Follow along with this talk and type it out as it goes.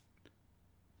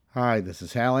Hi, this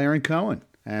is Hal Aaron Cohen,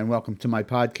 and welcome to my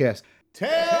podcast,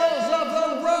 Tales of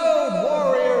the Road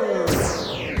Warriors.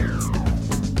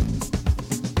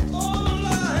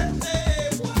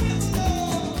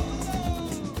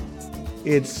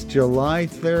 It's July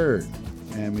 3rd,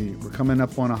 and we're coming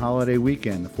up on a holiday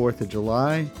weekend, the 4th of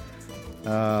July.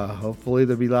 Hopefully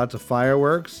there'll be lots of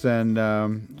fireworks, and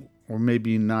or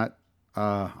maybe not.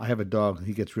 I have a dog;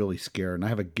 he gets really scared, and I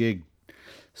have a gig,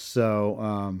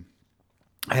 so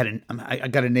I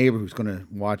got a neighbor who's going to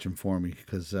watch him for me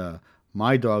because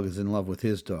my dog is in love with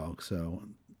his dog, so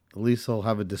at least he'll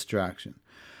have a distraction.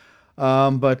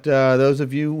 But those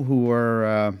of you who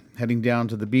are heading down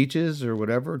to the beaches or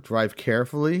whatever, drive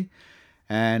carefully.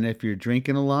 And if you're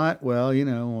drinking a lot, well,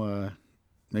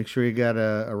 make sure you got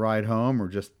a ride home or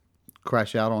just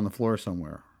crash out on the floor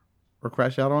somewhere or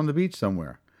crash out on the beach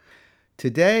somewhere.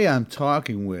 Today I'm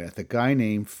talking with a guy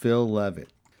named Phil Levitt.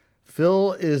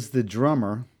 Phil is the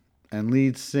drummer and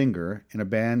lead singer in a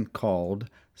band called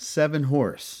Seven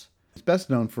Horse. He's best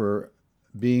known for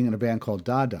being in a band called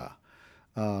Dada.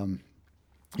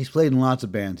 He's played in lots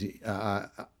of bands. He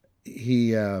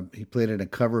played in a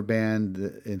cover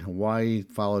band in Hawaii,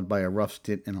 followed by a rough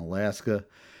stint in Alaska.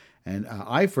 And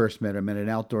I first met him at an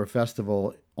outdoor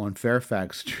festival on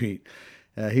Fairfax Street.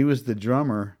 He was the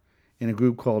drummer in a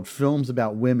group called Films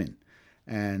About Women.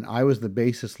 And I was the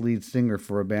bassist lead singer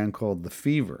for a band called The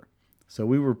Fever. So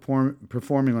we were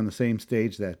performing on the same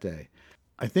stage that day.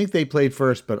 I think they played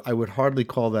first, but I would hardly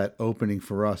call that opening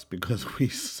for us because we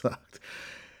sucked.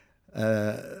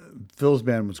 Phil's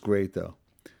band was great, though.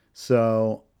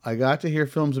 So I got to hear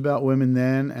Films About Women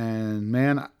then, and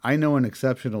man, I know an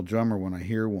exceptional drummer when I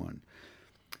hear one.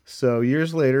 So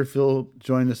years later, Phil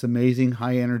joined this amazing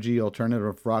high-energy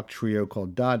alternative rock trio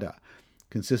called Dada,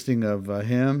 consisting of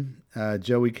him,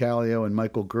 Joey Callio, and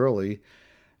Michael Gurley.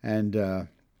 And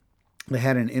they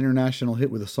had an international hit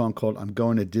with a song called I'm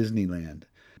Going to Disneyland.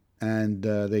 And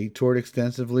they toured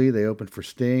extensively. They opened for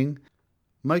Sting.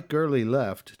 Mike Gurley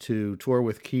left to tour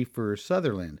with Kiefer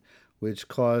Sutherland, which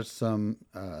caused some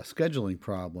scheduling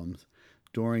problems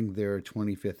during their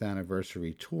 25th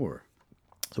anniversary tour.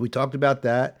 So we talked about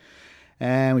that.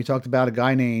 And we talked about a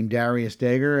guy named Darius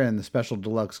Dager and the Special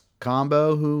Deluxe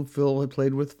Combo, who Phil had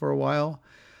played with for a while.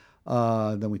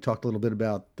 Then we talked a little bit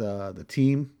about the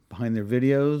team behind their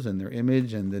videos and their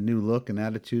image and the new look and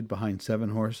attitude behind Seven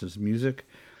Horse's music.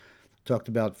 Talked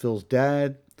about Phil's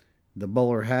dad, the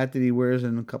bowler hat that he wears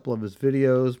in a couple of his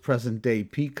videos, present-day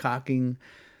peacocking,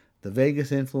 the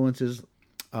Vegas influences.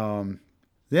 Then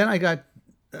I got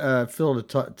Phil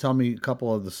to tell me a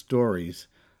couple of the stories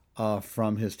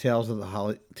from his Tales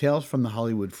from the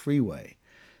Hollywood Freeway.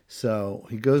 So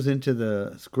he goes into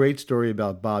the great story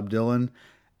about Bob Dylan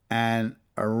and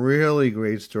a really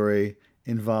great story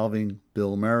involving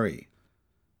Bill Murray.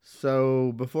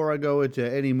 So before I go into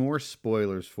any more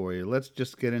spoilers for you, let's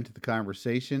just get into the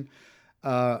conversation.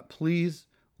 Please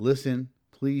listen.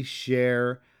 Please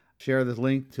share the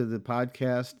link to the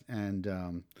podcast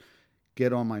and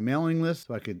get on my mailing list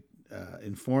so I could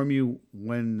inform you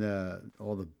when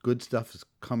all the good stuff is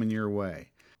coming your way.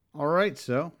 All right,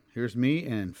 so here's me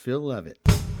and Phil Levitt.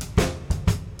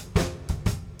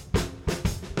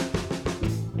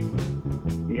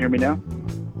 You hear me now?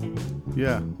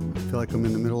 Yeah, I feel like I'm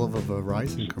in the middle of a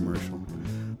Verizon commercial.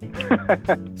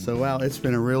 So, wow, it's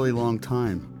been a really long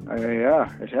time.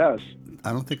 Yeah, it has.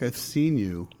 I don't think I've seen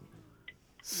you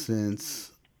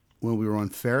since when we were on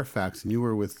Fairfax and you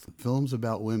were with Films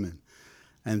About Women.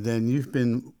 And then you've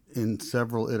been in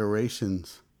several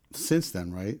iterations since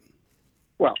then, right?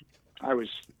 Well,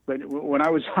 when I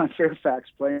was on Fairfax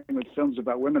playing with Films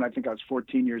About Women, I think I was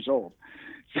 14 years old.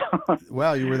 So,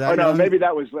 wow, you were that young? No, maybe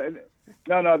that was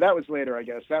no, that was later, I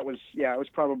guess. That was I was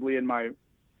probably in my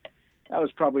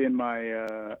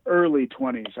early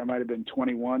 20s. I might have been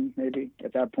 21 maybe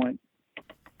at that point.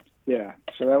 Yeah.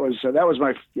 So that was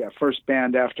my first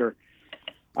band after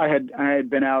I had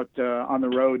been out on the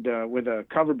road with a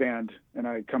cover band, and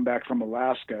I had come back from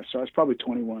Alaska. So I was probably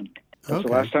 21. That's okay.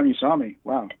 The last time you saw me.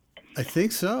 Wow. I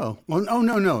think so. Well,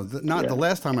 no. The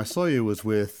last time I saw you was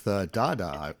with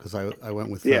Dada, because I went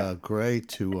with Gray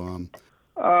to.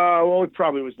 Well, it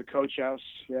probably was the Coach House.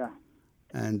 Yeah.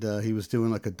 And he was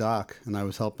doing like a doc, and I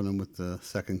was helping him with the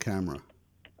second camera.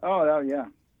 Oh, yeah.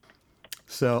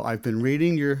 So I've been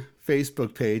reading your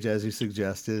Facebook page, as you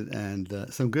suggested, and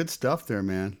some good stuff there,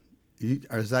 man.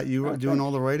 Is that you doing thanks.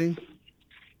 all the writing?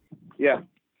 Yeah.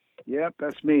 Yep,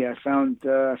 that's me. I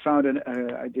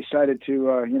decided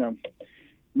to,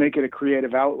 make it a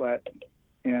creative outlet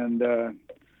and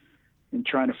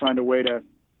trying to find a way to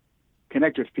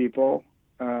connect with people.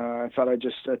 I thought I'd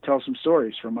just tell some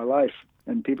stories from my life.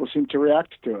 and people seem to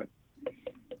react to it.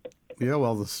 Yeah,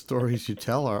 well, the stories you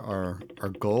tell are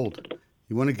gold.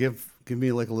 You want to give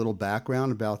me like a little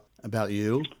background about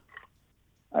you?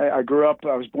 I grew up.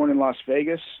 I was born in Las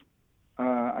Vegas.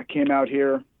 I came out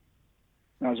here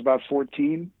when I was about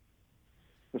 14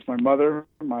 with my mother.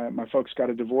 My folks got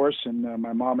a divorce, and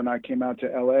my mom and I came out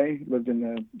to L.A. Lived in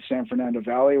the San Fernando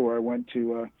Valley, where I went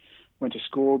to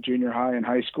school, junior high and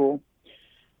high school.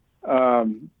 I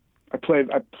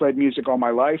played music all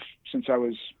my life since I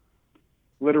was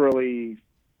literally.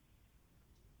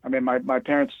 I mean, my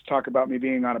parents talk about me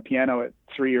being on a piano at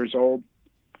 3 years old.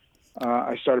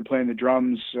 I started playing the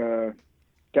drums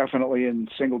definitely in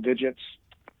single digits.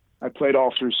 I played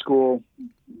all through school.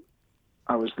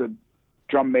 I was the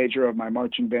drum major of my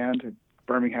marching band at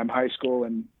Birmingham High School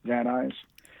in Van Nuys.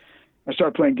 I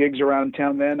started playing gigs around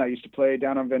town then. I used to play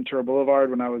down on Ventura Boulevard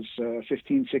when I was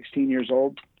 15, 16 years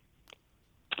old.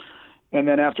 And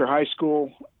then after high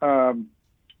school, I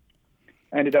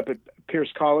ended up at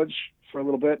Pierce College for a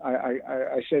little bit.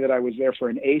 I say that I was there for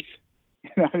an eighth.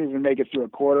 I didn't even make it through a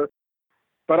quarter.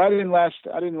 But I didn't last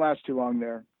too long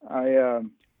there. I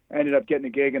ended up getting a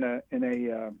gig in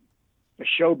a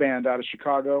show band out of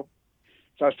Chicago.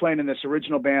 So I was playing in this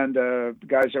original band,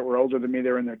 guys that were older than me. They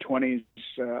were in their 20s,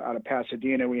 out of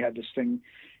Pasadena. We had this thing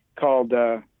called,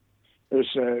 it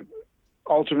was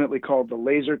alternately called the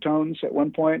Laser Tones at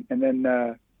one point, and then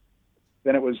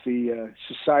it was the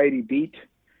Society Beat.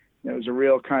 It was a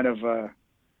real kind of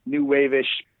new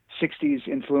wave-ish 60s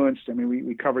influenced. I mean,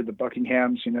 we covered the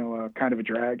Buckinghams, Kind of a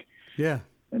Drag. Yeah.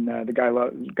 And the guy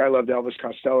loved Elvis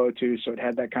Costello too, so it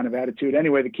had that kind of attitude.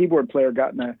 Anyway, the keyboard player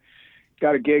got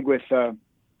a gig with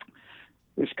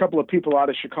this couple of people out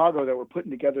of Chicago that were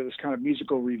putting together this kind of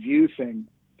musical review thing,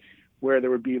 where there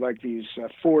would be like these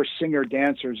 4 singer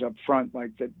dancers up front,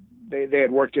 like that they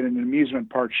had worked in an amusement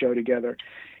park show together,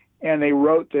 and they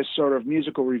wrote this sort of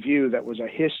musical review that was a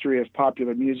history of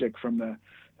popular music from the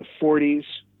 40s,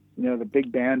 the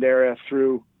big band era,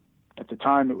 through, at the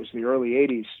time it was the early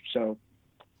 80s. So,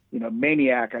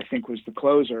 Maniac, I think, was the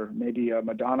closer, maybe a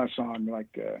Madonna song,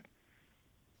 like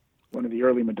one of the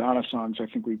early Madonna songs I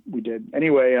think we did.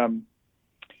 Anyway,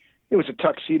 it was a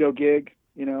tuxedo gig,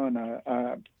 and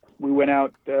we went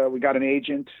out, we got an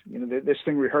agent. This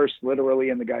thing rehearsed literally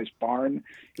in the guy's barn.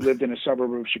 He lived in a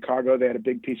suburb of Chicago. They had a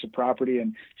big piece of property,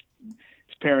 and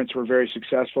his parents were very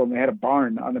successful, and they had a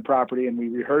barn on the property, and we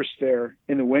rehearsed there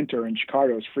in the winter in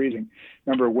Chicago. It was freezing. I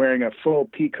remember wearing a full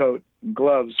pea coat and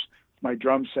gloves, my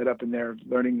drum set up in there,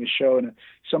 learning the show, and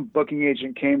some booking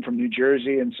agent came from New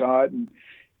Jersey and saw it and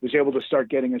was able to start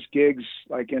getting us gigs,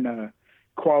 like in a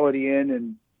Quality Inn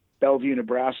in Bellevue,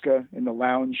 Nebraska, in the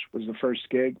lounge was the first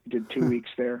gig. We did 2 weeks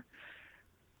there.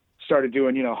 Started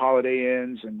doing, Holiday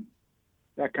Inns and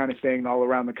that kind of thing all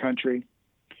around the country.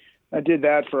 I did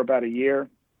that for about a year.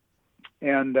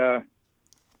 And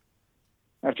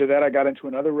after that, I got into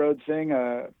another road thing,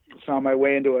 found my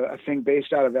way into a thing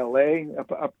based out of L.A.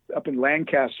 Up in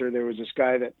Lancaster. There was this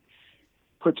guy that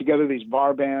put together these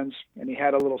bar bands, and he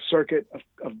had a little circuit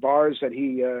of bars that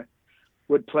he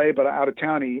would play, but out of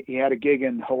town. He had a gig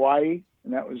in Hawaii,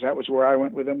 and that was where I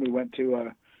went with him. We went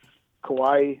to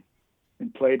Kauai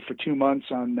and played for 2 months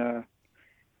in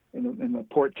the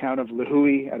port town of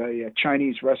Lihue at a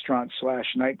Chinese restaurant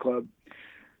 / nightclub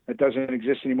that doesn't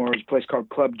exist anymore. It was a place called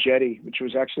Club Jetty, which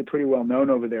was actually pretty well known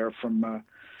over there from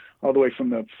all the way from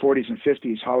the 40s and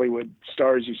 50s. Hollywood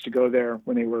stars used to go there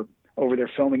when they were over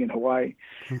there filming in Hawaii.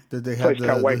 Did they have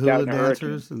the hula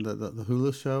dancers and the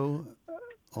hula show?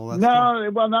 All that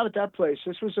stuff? Well, not at that place.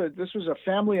 This was a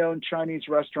family-owned Chinese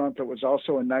restaurant that was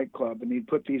also a nightclub, and he'd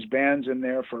put these bands in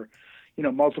there for,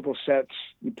 multiple sets.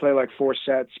 You'd play like 4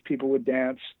 sets. People would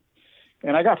dance.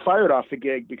 And I got fired off the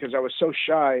gig because I was so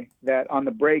shy that on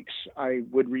the breaks I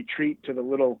would retreat to the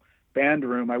little band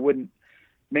room. I wouldn't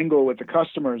mingle with the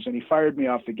customers, and he fired me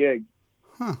off the gig.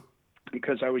 Huh.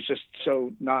 Because I was just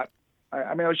so not.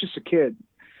 I was just a kid.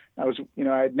 I was,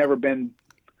 I'd never been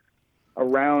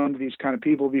around these kind of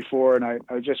people before, and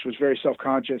I just was very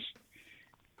self-conscious.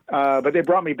 But they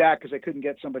brought me back because they couldn't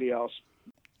get somebody else.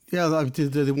 Yeah, do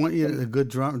they want you a good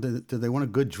drum? Do they want a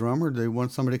good drummer? Or do they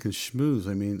want somebody who can schmooze?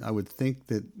 I mean, I would think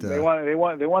that they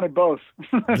wanted both.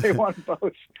 They wanted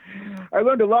both. I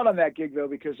learned a lot on that gig though,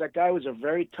 because that guy was a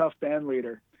very tough band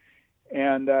leader.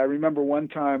 And I remember one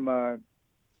time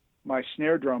my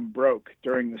snare drum broke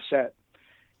during the set,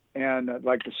 and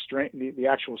like the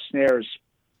actual snares,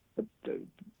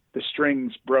 the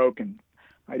strings broke, and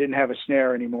I didn't have a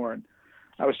snare anymore. And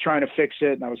I was trying to fix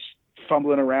it, and I was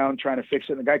fumbling around trying to fix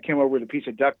it. And the guy came over with a piece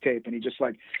of duct tape, and he just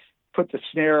like put the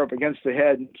snare up against the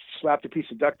head and slapped a piece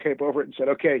of duct tape over it and said,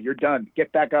 "Okay, you're done.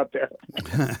 Get back out there."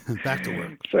 Back to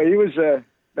work. So he was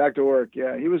back to work.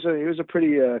 Yeah, he was a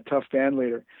pretty tough band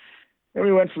leader. Then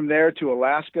we went from there to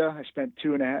Alaska. I spent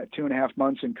two and a half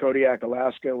months in Kodiak,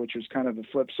 Alaska, which was kind of the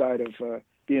flip side of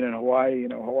being in Hawaii. You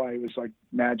know, Hawaii was like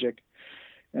magic,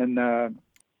 and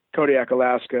Kodiak,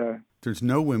 Alaska. There's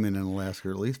no women in Alaska,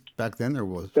 at least back then there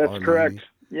was. That's correct.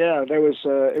 Yeah, there was.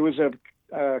 It was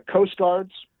a Coast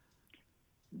Guards,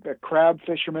 the crab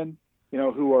fishermen. You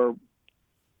know, who are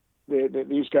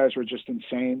these guys were just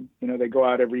insane. You know, they go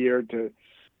out every year to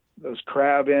those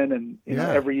crab in, and you know,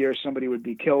 every year somebody would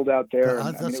be killed out there.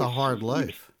 That's a hard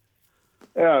life.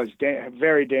 Yeah, it was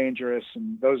very dangerous.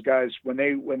 And those guys, when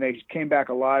they came back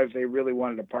alive, they really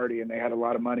wanted to party, and they had a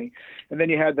lot of money. And then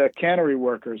you had the cannery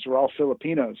workers, who were all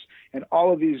Filipinos, and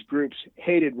all of these groups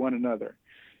hated one another.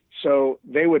 So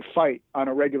they would fight on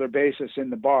a regular basis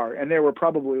in the bar. And there were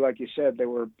probably, like you said, there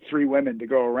were 3 women to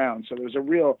go around. So there was a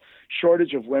real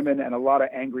shortage of women and a lot of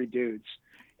angry dudes.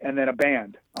 And then a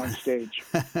band on stage.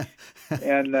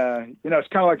 And, you know, it's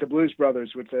kind of like the Blues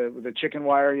Brothers with the chicken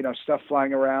wire, you know, stuff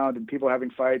flying around and people having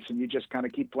fights, and you just kind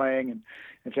of keep playing. And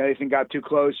if anything got too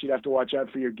close, you'd have to watch out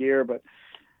for your gear. But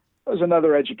it was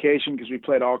another education, because we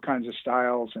played all kinds of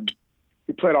styles, and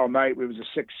we played all night. It was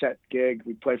a 6-set gig.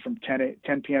 We played from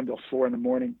 10 p.m. till 4 in the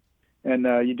morning. And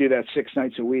you do that 6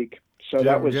 nights a week. So did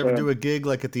that was. Did you ever do a gig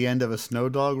like at the end of a Snow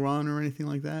Dog run or anything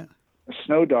like that? A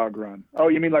snow dog run. Oh,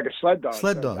 you mean like a sled dog?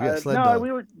 Sled dog, yeah, sled dog.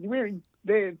 No,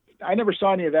 I never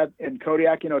saw any of that in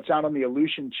Kodiak. You know, it's out on the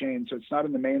Aleutian chain, so it's not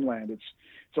in the mainland. It's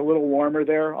a little warmer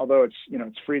there, although it's, you know,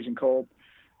 it's freezing cold.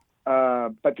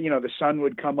 But you know, the sun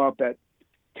would come up at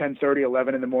 10:30,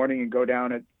 11 in the morning and go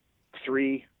down at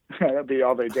 3. That'd be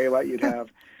all the daylight you'd have.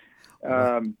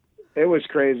 It was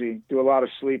crazy. Do a lot of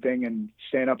sleeping and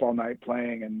staying up all night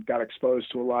playing, and got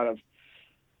exposed to a lot of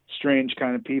strange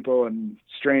kind of people and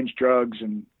strange drugs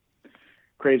and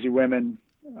crazy women.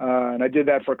 And I did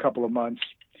that for a couple of months.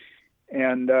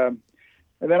 And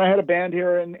then I had a band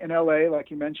here in LA, like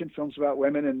you mentioned, Films About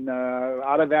Women. And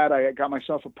out of that, I got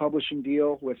myself a publishing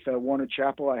deal with Warner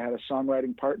Chappell. I had a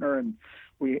songwriting partner, and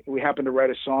we happened to write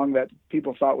a song that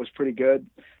people thought was pretty good.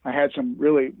 I had some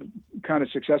really kind of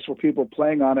successful people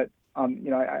playing on it.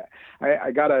 You know,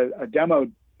 I got a demo,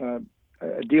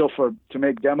 a deal to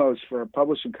make demos for a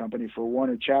publishing company for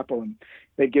Warner Chappell, and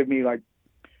they'd give me like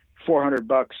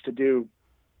 $400 to do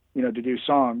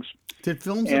songs. Did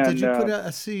you put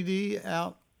a CD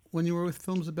out when you were with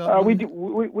Films About Women?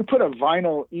 We put a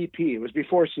vinyl EP. It was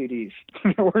before CDs.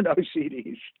 There were no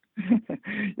CDs.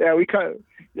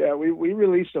 We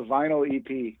released a vinyl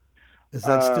EP. Is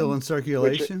that still in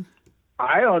circulation?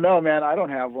 I don't know, man. I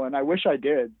don't have one. I wish I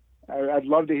did. I'd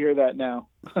love to hear that now.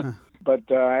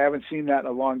 But I haven't seen that in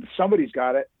a long. Somebody's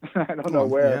got it. I don't know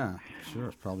where. Yeah, sure,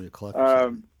 it's probably a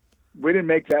collector. We didn't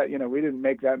make that. You know, we didn't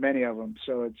make that many of them.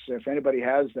 So if anybody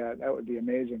has that, that would be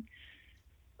amazing.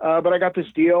 But I got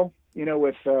this deal, you know,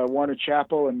 with Warner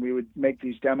Chappell, and we would make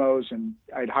these demos, and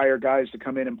I'd hire guys to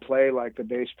come in and play, like the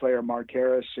bass player Mark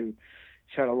Harris, who's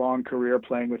had a long career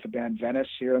playing with the band Venice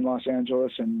here in Los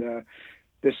Angeles, and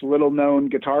this little-known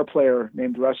guitar player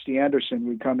named Rusty Anderson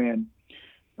would come in.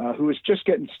 Who was just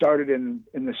getting started in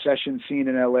the session scene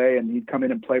in LA, and he'd come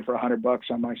in and play for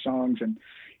 $100 on my songs. And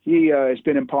he has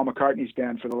been in Paul McCartney's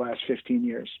band for the last 15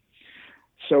 years.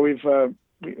 So we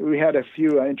had a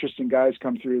few interesting guys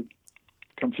come through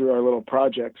our little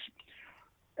projects.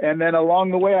 And then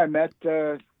along the way, I met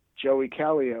Joey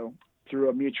Callio through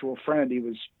a mutual friend.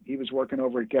 He was working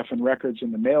over at Geffen Records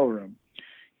in the mailroom.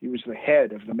 He was the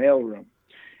head of the mailroom.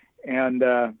 And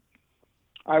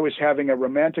I was having a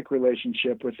romantic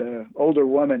relationship with an older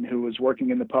woman who was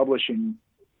working in the publishing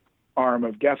arm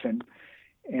of Geffen.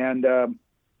 And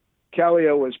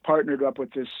Callio was partnered up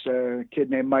with this kid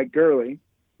named Mike Gurley,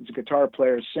 who's a guitar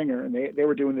player, singer, and they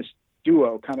were doing this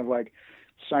duo, kind of like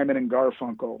Simon and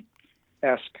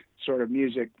Garfunkel-esque sort of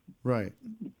music. Right.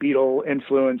 Beatle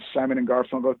influence, Simon and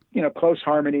Garfunkel, you know, close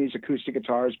harmonies, acoustic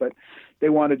guitars, but they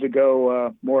wanted to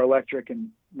go more electric and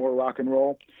more rock and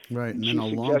roll. Right, and then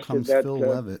along comes Phil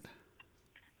Levitt.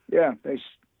 Yeah,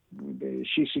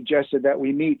 she suggested that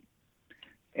we meet,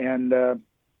 and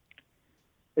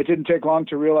it didn't take long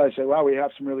to realize that, wow, we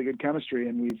have some really good chemistry,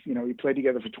 and we played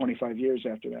together for 25 years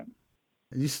after that.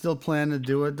 You still plan to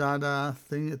do a Dada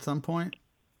thing at some point?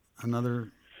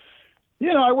 Another?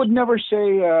 You know, I would never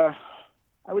say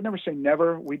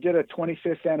never. We did a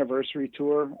 25th anniversary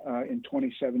tour in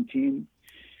 2017.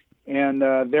 And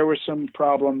there were some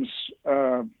problems.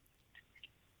 The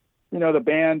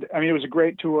band, I mean, it was a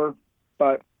great tour,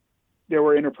 but there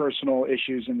were interpersonal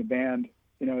issues in the band.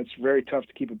 it's very tough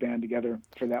to keep a band together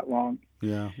for that long.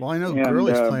 Yeah. Well, I know And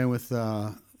Gurley's playing with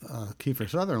Kiefer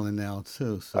Sutherland now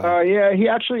too. So yeah,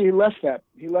 he left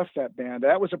that band.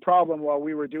 That was a problem while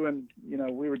we were doing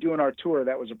our tour.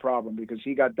 That was a problem because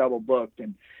he got double booked,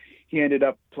 and he ended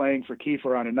up playing for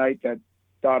Kiefer on a night that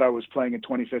Dada was playing a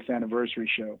 25th anniversary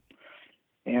show,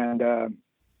 and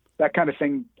that kind of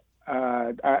thing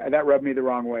that rubbed me the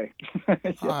wrong way.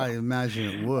 Yeah. I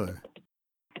imagine it would.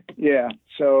 Yeah,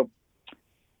 so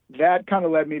that kind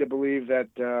of led me to believe that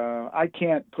I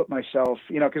can't put myself,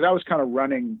 because I was kind of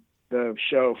running the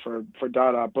show for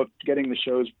Dada, getting the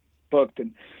shows booked,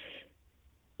 and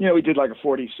we did like a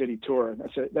 40-city tour.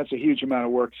 That's a huge amount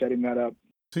of work setting that up.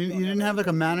 So you didn't have like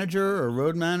a manager or a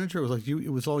road manager? It was like it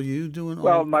was all you doing all.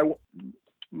 Well,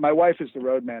 my wife is the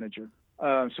road manager.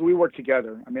 So we work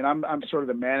together. I mean, I'm sort of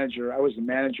the manager. I was the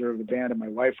manager of the band, and my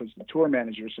wife was the tour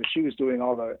manager. So she was doing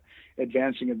all the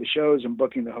advancing of the shows and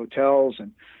booking the hotels,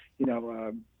 and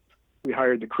we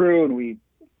hired the crew, and we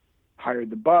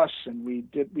hired the bus, and we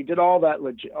did all that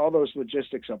all those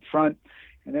logistics up front.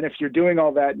 And then if you're doing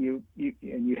all that, and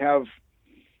you have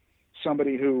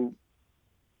somebody who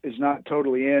is not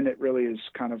totally in, it really is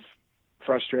kind of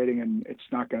frustrating, and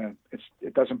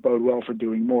it doesn't bode well for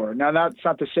doing more. Now, that's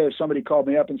not to say if somebody called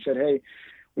me up and said, "Hey,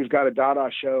 we've got a Dada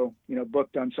show,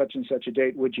 booked on such and such a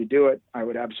date, would you do it?" I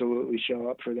would absolutely show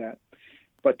up for that.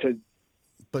 But you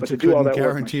do all that couldn't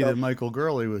guarantee work that Michael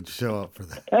Gurley would show up for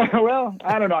that. Well,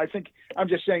 I don't know. I think I'm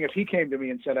just saying if he came to me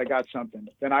and said I got something,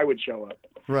 then I would show up.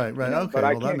 Right. Okay.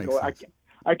 But That makes sense.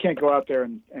 I can't go out there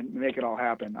and make it all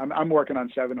happen. I'm working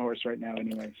on Seven Horse right now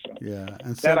anyway. So yeah,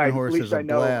 and Seven Horse is a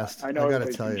blast. I know. I got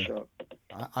to tell you,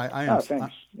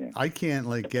 I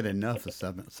can't get enough of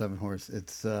Seven Horse.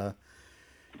 It's I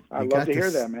love to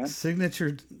hear that, man.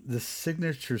 The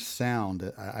signature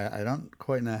sound. I don't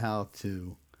quite know how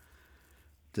to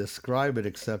describe it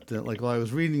except that, while I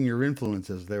was reading your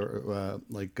influences, there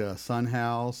were Son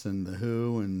House and The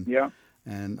Who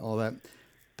and all that.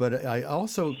 But I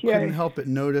also couldn't help but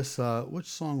notice, which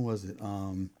song was it?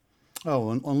 On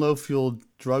Low Fueled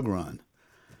Drug Run.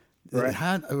 Right.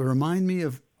 It reminded me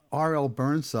of R.L.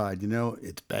 Burnside,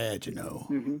 It's Bad,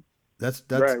 Mm-hmm. That's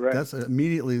right. That's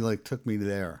immediately took me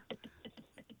there.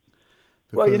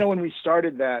 Well, when we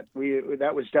started that,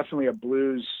 that was definitely a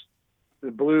blues.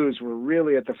 The blues were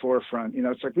really at the forefront.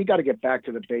 It's like we got to get back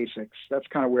to the basics. That's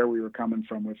kind of where we were coming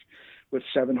from with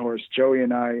Seven Horse. Joey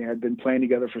and I had been playing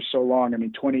together for so long. I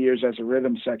mean, 20 years as a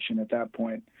rhythm section at that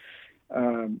point.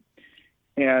 And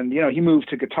he moved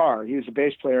to guitar. He was a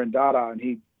bass player in Dada,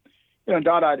 and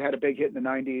Dada had a big hit in the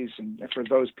 90s. And for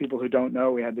those people who don't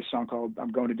know, we had this song called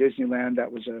 "I'm Going to Disneyland."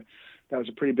 That was a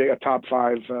pretty big, a top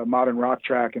 5 modern rock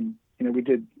track. And we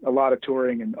did a lot of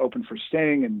touring and opened for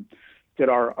Sting and did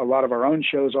a lot of our own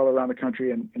shows all around the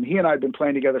country. And he and I had been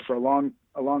playing together for a long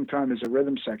time as a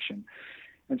rhythm section.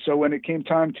 And so when it came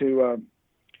time to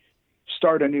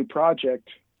start a new project,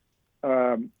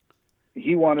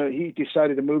 he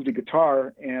decided to move to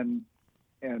guitar and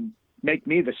make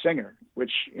me the singer,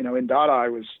 which, in Dada, I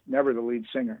was never the lead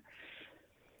singer.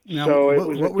 Now,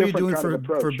 so what were you doing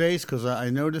for bass? Because I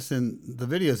noticed in the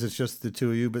videos it's just the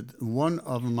two of you, but one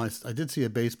of them I did see a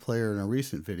bass player in a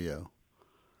recent video.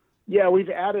 Yeah, we've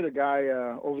added a guy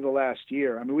over the last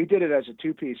year. I mean, we did it as a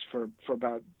 2-piece for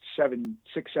about 7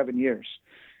 years.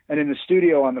 And in the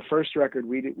studio on the first record,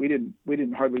 we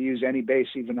didn't hardly use any bass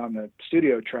even on the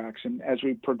studio tracks. And as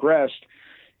we progressed,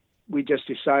 we just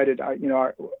decided,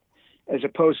 as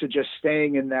opposed to just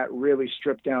staying in that really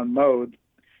stripped down mode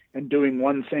and doing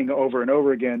one thing over and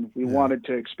over again, we wanted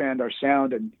to expand our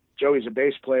sound. And Joey's a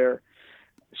bass player,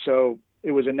 so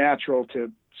it was a natural to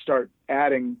start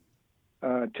adding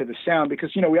to the sound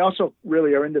because, we also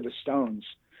really are into the Stones.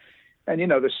 And,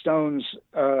 the Stones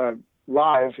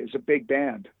live is a big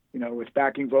band, with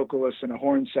backing vocalists and a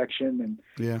horn section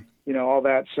and, all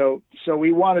that. So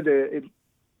we wanted to,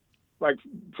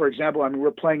 for example,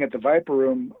 we're playing at the Viper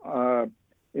Room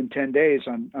in 10 days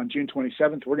on June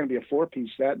 27th. We're going to be a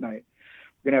 4-piece that night.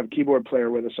 We're going to have a keyboard player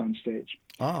with us on stage.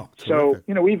 Oh, terrific.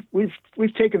 So,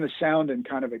 we've taken the sound and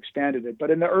kind of expanded it.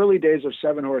 But in the early days of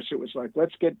Seven Horse, it was like,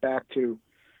 let's get back to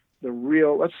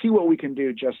let's see what we can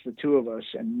do, just the two of us,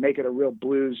 and make it a real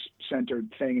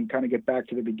blues-centered thing and kind of get back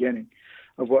to the beginning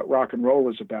of what rock and roll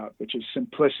is about, which is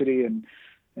simplicity and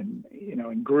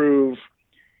groove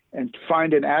and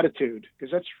find an attitude,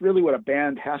 because that's really what a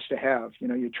band has to have.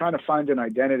 You're trying to find an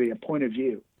identity, a point of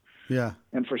view. Yeah.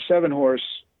 And for Seven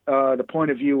Horse, the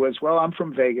point of view was, well, I'm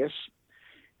from Vegas,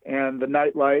 and the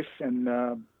nightlife and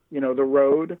the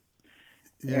road.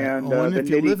 Yeah. And and if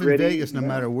you live in Vegas, Vegas, no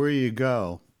matter where you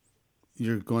go,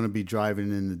 you're going to be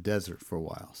driving in the desert for a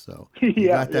while. So you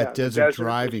Yeah, got yeah. that The desert desert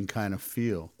driving kind of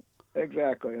feel.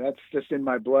 exactly. That's just in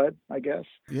my blood, I guess.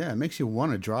 Yeah, it makes you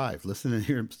want to drive. Listening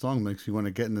to your song makes you want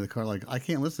to get into the car. Like, I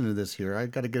can't listen to this here. I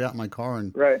got to get out my car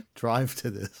and Right. drive to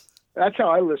this. That's how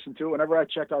I listen to it. Whenever I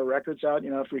check our records out,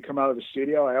 if we come out of the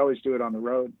studio, I always do it on the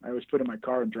road. I always put in my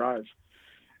car and drive.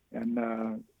 And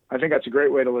I think that's a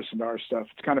great way to listen to our stuff.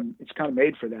 It's kind of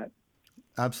made for that.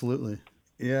 Absolutely.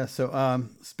 Yeah. So,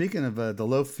 speaking of the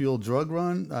low fuel drug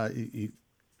run,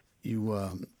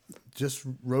 you just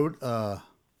wrote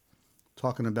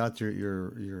talking about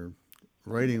your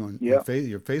writing on Yeah.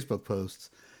 your Facebook posts.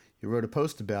 You wrote a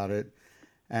post about it,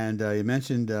 and you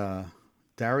mentioned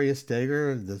Darius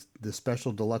Dager, the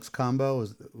special deluxe combo.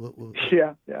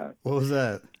 Yeah, yeah. What was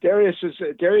that? Darius is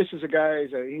a guy.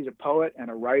 He's a poet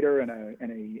and a writer and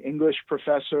a English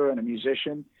professor and a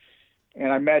musician.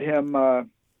 And I met him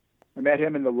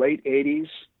in the late '80s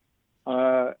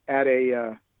at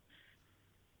a.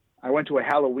 I went to a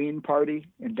Halloween party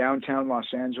in downtown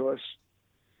Los Angeles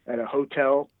at a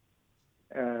hotel,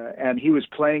 and he was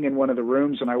playing in one of the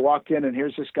rooms. And I walked in, and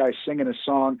here's this guy singing a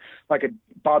song like a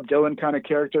Bob Dylan kind of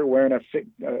character, wearing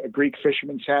a Greek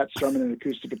fisherman's hat, strumming an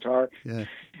acoustic guitar, Yeah.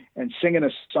 and singing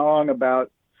a song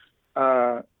about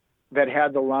that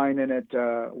had the line in it.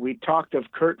 We talked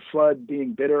of Curt Flood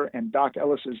being bitter and Doc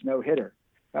Ellis's no hitter.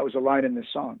 That was a line in this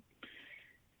song,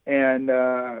 and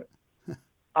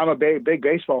I'm a big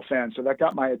baseball fan, so that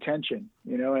got my attention,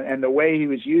 and the way he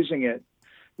was using it,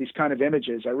 these kind of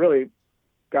images, I really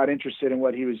got interested in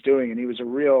what he was doing. And he was a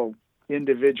real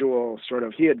individual sort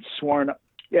of, he had sworn,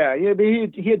 yeah, he had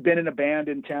been in a band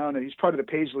in town, and he's part of the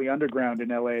Paisley Underground in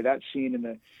LA, that scene in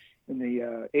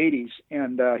the 80s.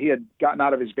 And he had gotten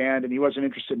out of his band, and he wasn't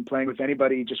interested in playing with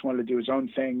anybody. He just wanted to do his own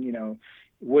thing,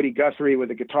 Woody Guthrie with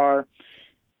a guitar.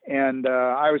 And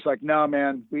I was like, no,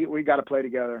 man, we got to play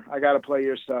together. I got to play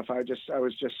your stuff. I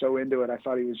was just so into it. I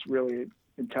thought he was really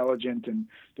intelligent and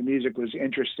the music was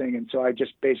interesting. And so I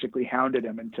just basically hounded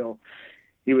him until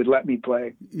he would let me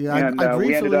play. Yeah, and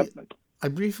we ended up. I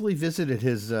briefly visited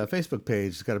his Facebook page.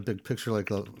 It's got a big picture, like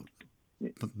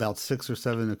about 6 or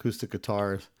 7 acoustic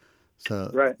guitars. So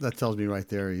right. That tells me right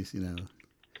there he's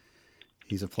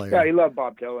a player. Yeah, he loved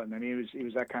Bob Dylan. I mean, he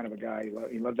was that kind of a guy.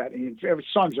 He loved that. His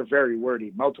songs are very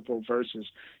wordy, multiple verses.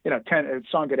 A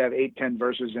song could have 8, 10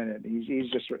 verses in it.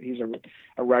 He's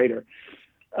a writer.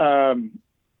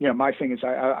 My thing is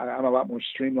I'm a lot more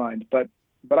streamlined, but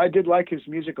I did like his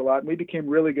music a lot, and we became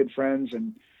really good friends,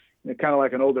 and kind of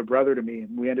like an older brother to me.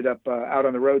 And we ended up out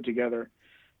on the road together,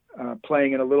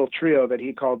 playing in a little trio that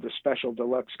he called the Special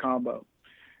Deluxe Combo.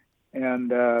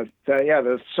 And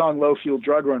the song "Low Fuel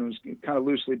Drug Run" was kind of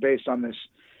loosely based on this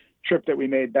trip that we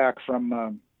made back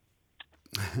from.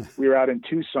 We were out in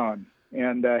Tucson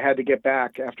and had to get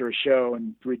back after a show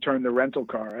and return the rental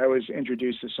car. I always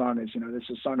introduce the song as, this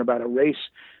is a song about a race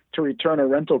to return a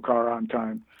rental car on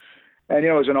time. And,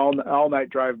 it was an all-night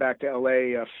drive back to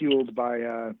L.A. Fueled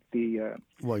by the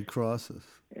White Crosses.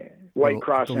 White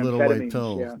Cross the little white amphetamines.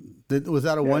 pills. Yeah. Was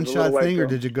that a Yeah, one-shot thing, or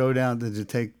pill. did you go down? Did you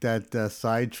take that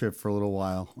side trip for a little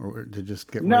while, or did you just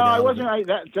get? No, right out I of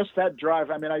wasn't. Just that drive.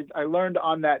 I mean, I learned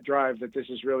on that drive that this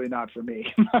is really not for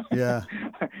me. Yeah.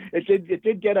 It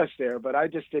did get us there, but I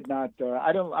just did not.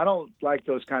 I don't like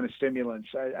those kind of stimulants.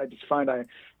 I just find I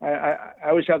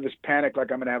always have this panic, like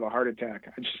I'm going to have a heart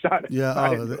attack. I just not. Yeah.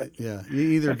 not Oh, into it. yeah. You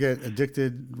either get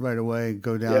addicted right away,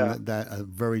 go down a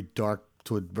very dark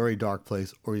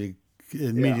place, or you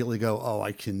immediately go, "Oh,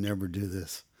 I can never do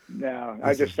this." No,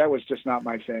 that was just not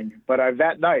my thing. But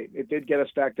that night, it did get us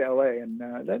back to LA, and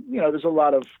there's a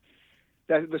lot of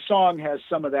that. The song has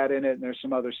some of that in it, and there's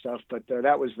some other stuff, but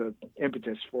that was the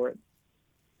impetus for it.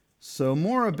 So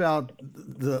more about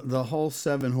the whole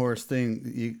Seven Horse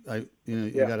thing. You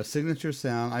got a signature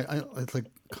sound. It's like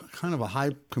kind of a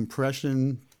high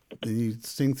compression. And you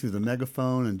sing through the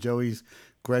megaphone and Joey's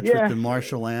Gretsch with the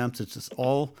Marshall amps. It's just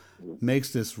all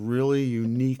makes this really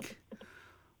unique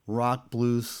rock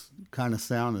blues kind of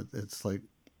sound. It's like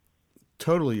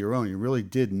totally your own. You really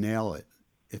did nail it.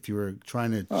 If you were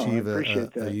trying to achieve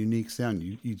a unique sound,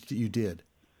 you did.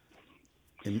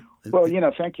 Well,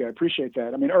 thank you. I appreciate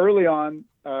that. I mean, early on,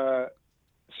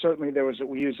 certainly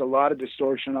we used a lot of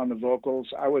distortion on the vocals.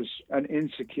 I was an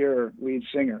insecure lead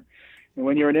singer. And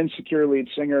when you're an insecure lead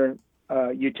singer,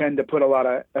 you tend to put a lot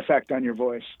of effect on your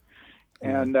voice.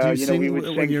 And do you sing, we would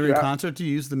sing when you're in concert? Do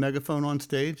you use the megaphone on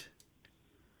stage?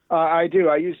 I do.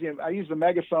 I use the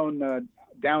megaphone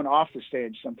down off the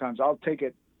stage. Sometimes I'll take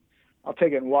it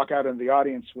and walk out into the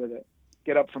audience with it.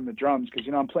 Get up from the drums because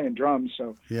I'm playing drums.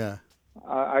 So yeah.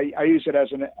 I use it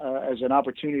as an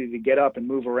opportunity to get up and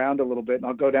move around a little bit, and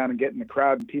I'll go down and get in the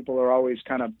crowd, and people are always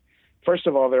kind of, first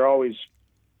of all, they're always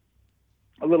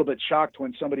a little bit shocked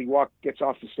when somebody gets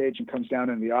off the stage and comes down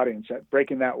in the audience. That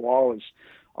breaking that wall is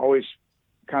always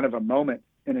kind of a moment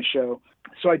in a show.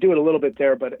 So I do it a little bit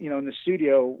there, but in the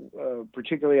studio,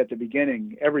 particularly at the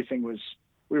beginning,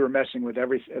 we were messing with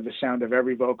the sound of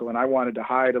every vocal, and I wanted to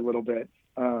hide a little bit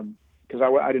because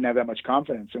I didn't have that much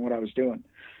confidence in what I was doing.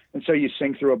 And so you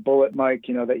sing through a bullet mic,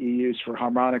 that you use for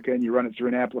harmonica, and you run it through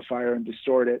an amplifier and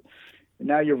distort it. And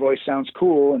now your voice sounds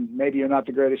cool, and maybe you're not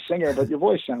the greatest singer, but your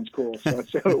voice sounds cool. So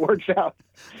it works out.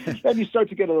 Then you start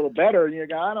to get a little better, and you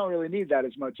go, I don't really need that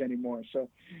as much anymore. So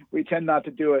we tend not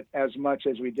to do it as much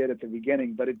as we did at the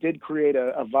beginning, but it did create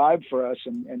a vibe for us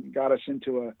and got us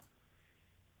into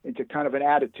kind of an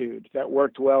attitude that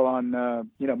worked well on,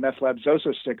 Meth Lab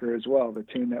Zoso Sticker as well, the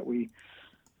tune that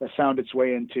found its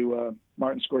way into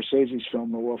Martin Scorsese's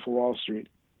film, The Wolf of Wall Street.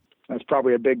 That's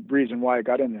probably a big reason why it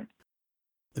got in there.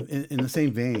 In the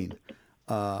same vein,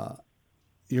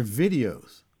 your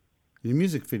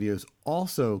music videos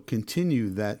also continue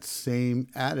that same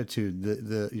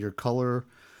attitude. Your color,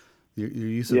 your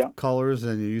use of colors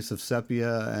and your use of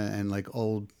sepia and like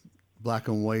old black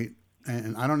and white.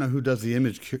 And I don't know who does the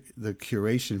the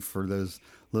curation for those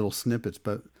little snippets,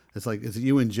 but it's like, is it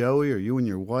you and Joey or you and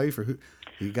your wife or who?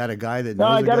 You got a guy that knows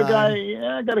I got a guy.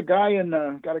 Yeah, I got a guy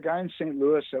in St.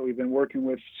 Louis that we've been working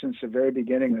with since the very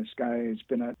beginning. This guy has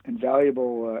been an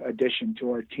invaluable addition to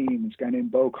our team. This guy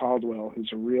named Bo Caldwell, who's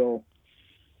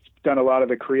done a lot of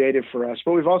the creative for us.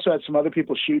 But we've also had some other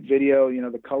people shoot video.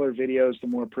 The color videos, the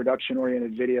more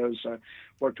production-oriented videos.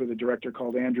 Worked with a director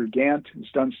called Andrew Gant, who's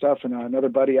done stuff, and another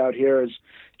buddy out here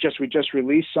we just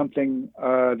released something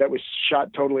that was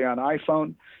shot totally on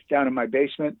iPhone down in my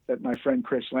basement that my friend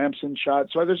Chris Lamson shot.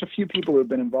 So there's a few people who have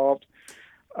been involved.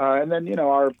 And then,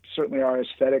 certainly our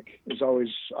aesthetic is always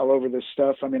all over this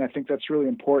stuff. I mean, I think that's really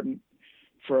important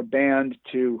for a band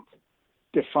to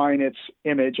define its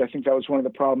image. I think that was one of the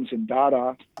problems in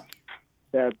Dada,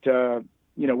 that,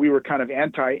 we were kind of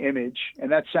anti-image,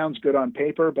 and that sounds good on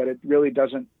paper, but it really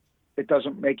doesn't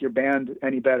make your band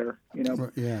any better.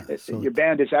 Your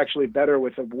band is actually better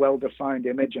with a well-defined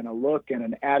image and a look and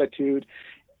an attitude.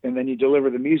 And then you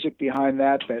deliver the music behind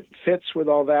that fits with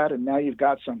all that, and now you've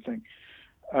got something.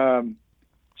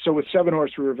 So with Seven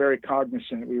Horse, we were very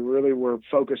cognizant. We really were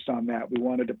focused on that. We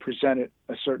wanted to present it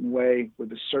a certain way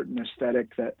with a certain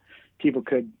aesthetic that people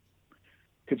could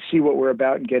see what we're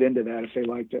about and get into that if they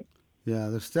liked it. Yeah,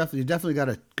 you definitely got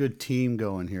a good team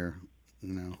going here.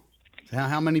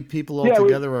 How many people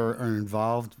altogether are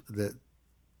involved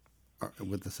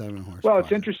with the Seven Horse? Well,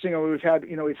 it's interesting.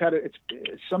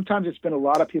 Sometimes it's been a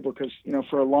lot of people because,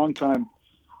 for a long time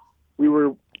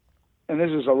and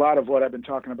this is a lot of what I've been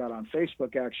talking about on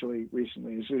Facebook actually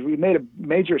recently, is we made a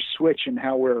major switch in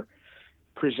how we're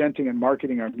presenting and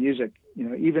marketing our music.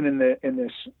 Even in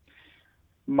this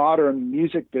modern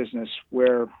music business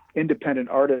where independent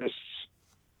artists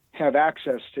have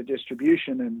access to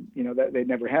distribution and, that they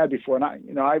never had before.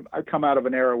 And I come out of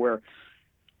an era where,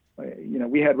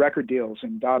 we had record deals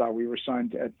in Dada. We were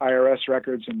signed at IRS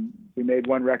Records, and we made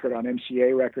one record on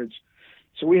MCA Records.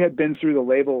 So we had been through the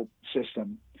label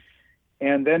system.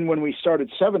 And then when we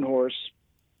started Seven Horse,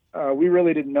 we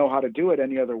really didn't know how to do it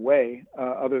any other way,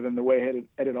 other than the way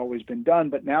it had always been done.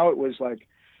 But now it was like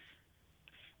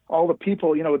all the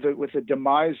people, with the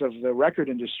demise of the record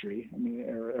industry,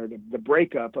 or the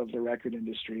breakup of the record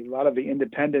industry, a lot of the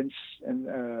independents and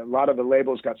a lot of the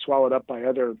labels got swallowed up by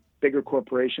other bigger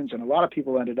corporations, and a lot of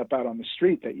people ended up out on the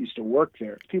street that used to work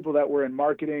there. People that were in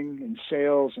marketing and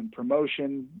sales and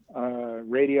promotion,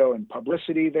 radio and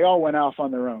publicity, they all went off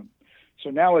on their own. So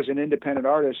now as an independent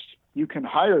artist, you can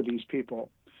hire these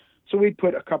people. So we'd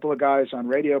put a couple of guys on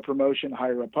radio promotion,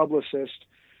 hire a publicist,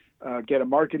 get a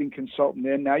marketing consultant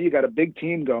in. Now you got a big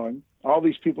team going. All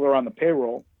these people are on the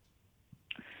payroll,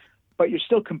 but you're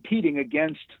still competing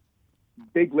against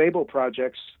big label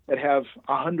projects that have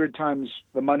 100 times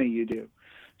the money you do.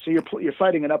 So you're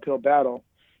fighting an uphill battle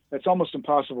that's almost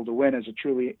impossible to win as a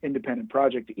truly independent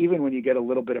project, even when you get a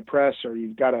little bit of press or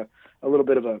you've got a little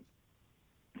bit of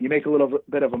you make a little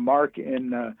bit of a mark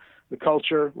in the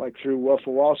culture, like through Wolf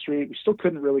of Wall Street. We still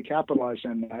couldn't really capitalize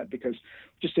on that because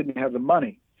we just didn't have the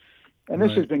money. And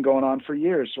this has been going on for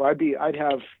years. So I'd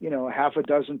have, half a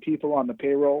dozen people on the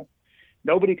payroll.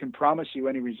 Nobody can promise you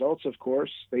any results, of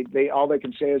course. They all they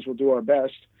can say is we'll do our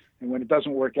best. And when it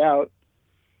doesn't work out,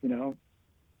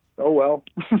 oh well,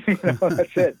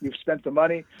 that's it. You've spent the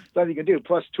money. There's nothing you can do.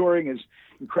 Plus touring is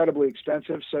incredibly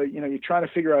expensive. So, you're trying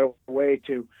to figure out a way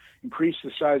to increase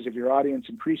the size of your audience,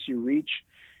 increase your reach,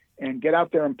 and get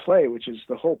out there and play, which is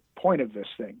the whole point of this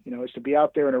thing, is to be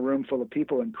out there in a room full of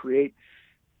people and create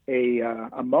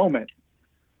a moment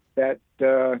that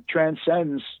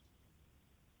transcends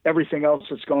everything else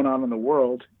that's going on in the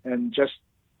world and just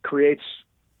creates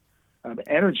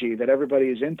energy that everybody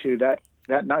is into that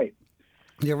night.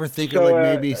 You ever think of like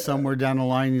maybe somewhere down the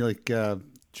line, you like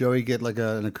Joey get like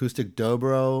an acoustic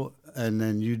dobro, and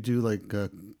then you do like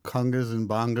congas and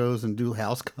bongos and do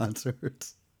house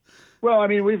concerts? Well, I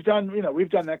mean, we've done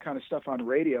that kind of stuff on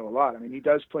radio a lot. I mean,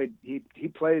 he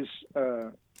plays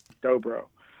dobro,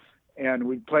 and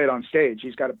we play it on stage.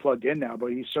 He's got it plugged in now, but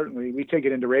we take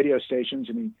it into radio stations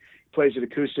and he plays it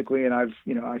acoustically. And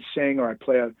I sing, or I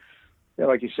play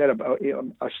like you said,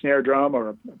 a snare drum or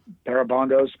a pair of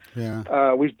bongos.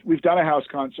 Yeah. We've done a house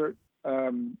concert.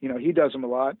 He does them a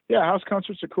lot. Yeah. House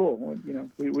concerts are cool.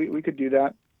 We could do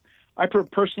that. I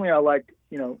personally, I like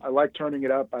turning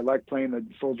it up. I like playing the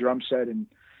full drum set, and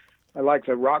I like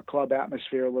the rock club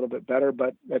atmosphere a little bit better,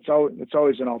 but it's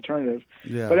always an alternative.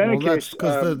 Yeah. But in any that's case,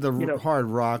 because the hard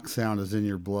rock sound is in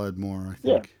your blood more, I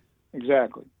think. Yeah,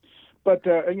 exactly. But,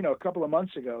 a couple of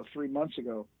months ago, 3 months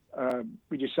ago,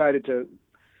 we decided to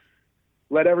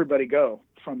let everybody go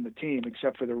from the team,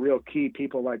 except for the real key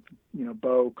people like,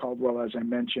 Bo Caldwell, as I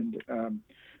mentioned.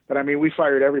 But I mean, we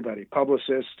fired everybody: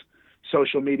 publicist,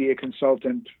 social media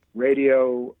consultant,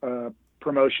 radio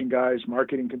promotion guys,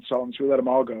 marketing consultants. We let them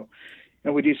all go.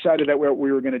 And we decided that what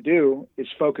we were going to do is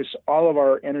focus all of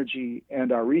our energy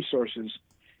and our resources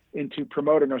into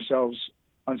promoting ourselves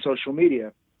on social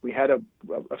media. We had a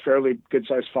fairly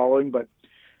good-sized following, but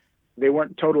they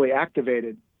weren't totally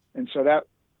activated. And so that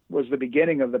was the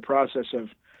beginning of the process of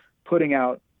putting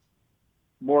out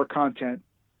more content,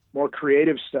 more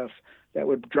creative stuff that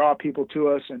would draw people to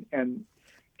us, and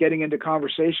getting into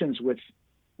conversations with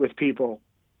people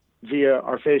via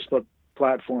our Facebook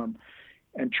platform,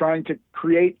 and trying to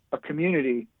create a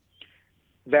community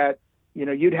that,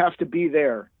 you'd have to be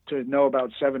there to know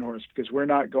about Seven Horse, because we're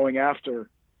not going after,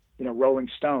 Rolling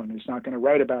Stone is not going to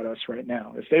write about us right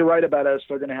now. If they write about us,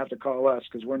 they're going to have to call us,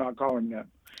 because we're not calling them.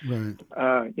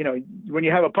 Right. When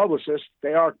you have a publicist,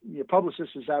 your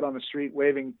publicist is out on the street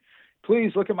waving,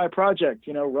 "Please look at my project,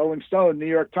 Rolling Stone, New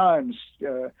York Times,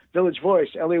 Village Voice,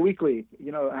 LA Weekly,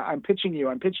 I'm pitching you.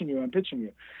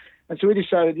 And so we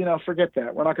decided, forget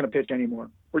that. We're not going to pitch anymore.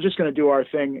 We're just going to do our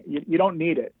thing. You don't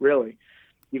need it, really.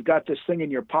 You've got this thing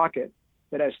in your pocket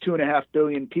that has 2.5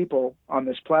 billion people on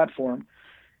this platform,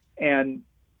 and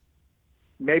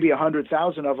maybe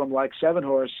 100,000 of them like Seven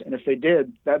Horse. And if they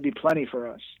did, that'd be plenty for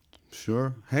us."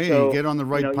 Sure. Hey, So, you get on the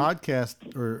right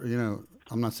podcast, or,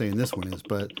 I'm not saying this one is,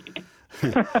 but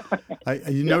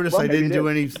notice I didn't do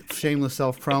any shameless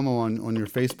self-promo on your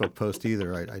Facebook post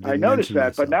either. I noticed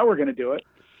that, but now we're going to do it.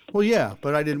 Well, yeah,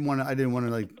 but I didn't want to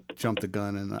like jump the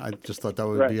gun, and I just thought that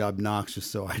would be obnoxious,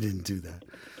 so I didn't do that.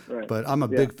 Right. But I'm a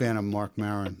big fan of Mark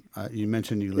Maron. You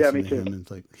mentioned you listen to him, and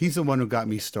it's like he's the one who got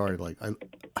me started. Like,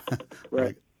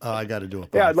 Right. I got to do it.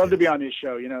 Yeah, I'd love to be on his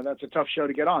show. That's a tough show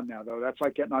to get on now, though. That's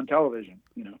like getting on television.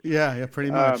 Yeah, pretty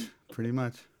much. Pretty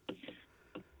much.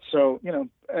 So,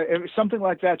 if something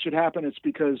like that should happen, it's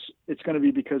going to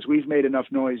be because we've made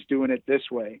enough noise doing it this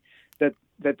way that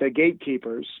the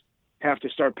gatekeepers have to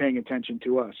start paying attention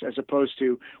to us, as opposed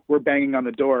to we're banging on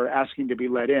the door asking to be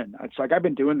let in. It's like, I've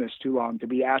been doing this too long to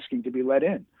be asking to be let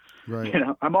in. Right.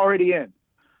 I'm already in.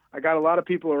 I got a lot of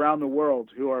people around the world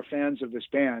who are fans of this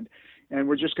band, and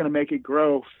we're just going to make it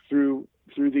grow through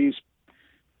these,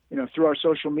 through our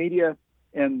social media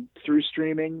and through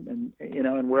streaming,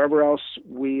 and wherever else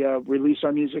we release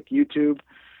our music, YouTube.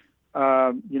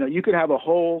 You could have a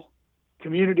whole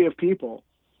community of people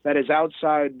that is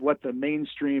outside what the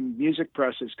mainstream music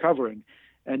press is covering,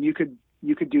 and you could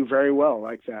do very well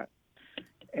like that.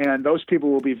 And those people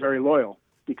will be very loyal,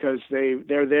 because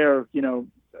they're there,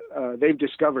 they've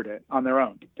discovered it on their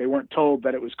own. They weren't told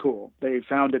that it was cool. They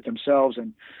found it themselves,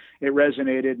 and it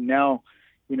resonated. And now,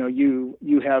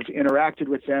 you have interacted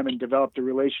with them and developed a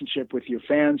relationship with your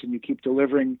fans, and you keep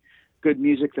delivering good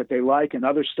music that they like and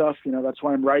other stuff. That's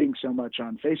why I'm writing so much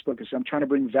on Facebook, is I'm trying to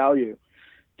bring value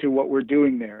to what we're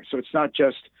doing there. So it's not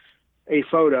just a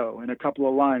photo and a couple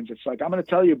of lines. It's like, I'm going to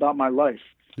tell you about my life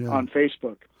on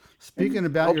Facebook. Speaking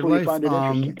about your life,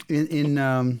 in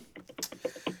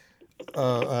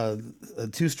a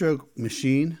Two-Stroke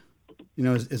Machine,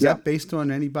 is that based on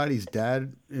anybody's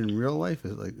dad in real life?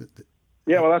 Is it like,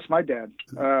 yeah, well, that's my dad.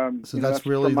 So that's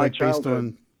really like based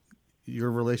on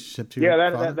your relationship to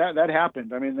your father? that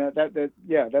happened. I mean,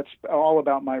 that's all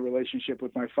about my relationship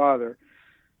with my father.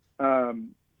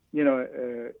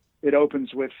 It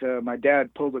opens with my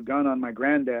dad pulled a gun on my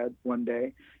granddad one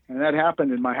day, and that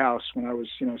happened in my house when I was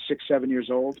 6, 7 years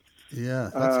old. Yeah,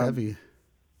 that's heavy.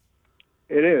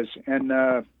 It is, and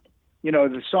the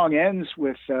song ends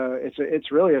with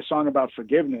it's really a song about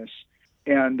forgiveness,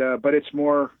 and but it's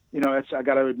more, I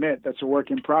got to admit, that's a work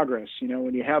in progress.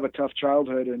 When you have a tough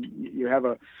childhood and you have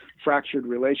a fractured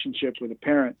relationship with a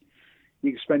parent,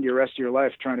 you can spend your rest of your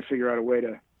life trying to figure out a way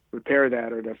to repair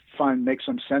that or to make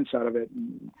some sense out of it.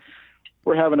 And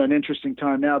we're having an interesting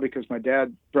time now because my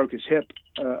dad broke his hip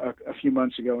a few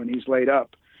months ago, and he's laid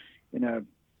up in a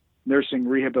nursing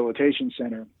rehabilitation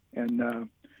center. And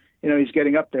he's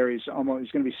getting up there. He's going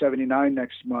to be 79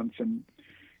 next month, and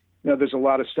there's a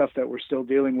lot of stuff that we're still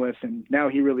dealing with. And now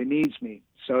he really needs me.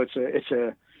 So it's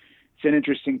an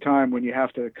interesting time when you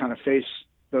have to kind of face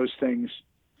those things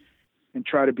and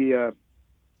try to be a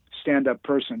stand-up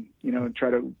person, and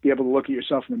try to be able to look at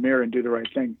yourself in the mirror and do the right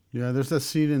thing. Yeah, there's that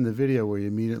scene in the video where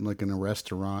you meet him like in a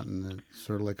restaurant, and it's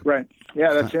sort of like right.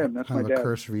 Yeah, that's him. That's my dad. A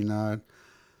cursory nod.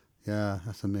 Yeah,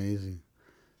 that's amazing.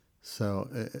 So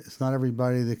it's not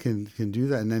everybody that can do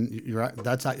that. And then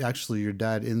that's actually your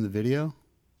dad in the video?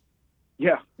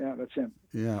 Yeah, that's him.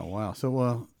 Yeah, wow.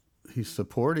 So he's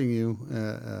supporting you.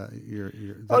 Has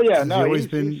he always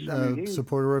been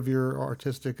supporter of your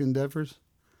artistic endeavors?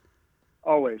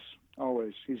 Always.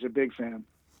 He's a big fan.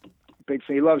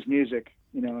 He loves music,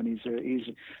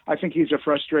 and I think he's a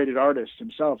frustrated artist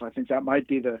himself. I think that might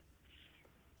be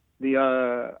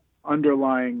the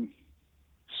underlying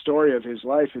story of his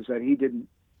life, is that he didn't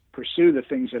pursue the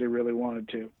things that he really wanted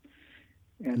to.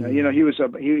 And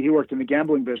he worked in the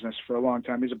gambling business for a long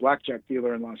time. He's a blackjack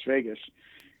dealer in Las Vegas,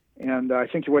 and I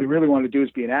think what he really wanted to do is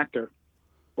be an actor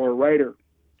or a writer.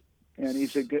 And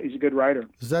he's a good writer.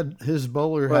 Is that his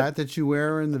bowler hat that you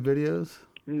wear in the videos?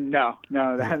 No.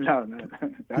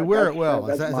 You wear it well.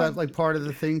 Is that like part of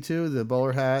the thing too? The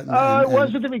bowler hat. It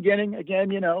was at the beginning.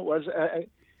 Again, it was.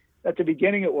 At the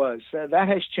beginning, it was. That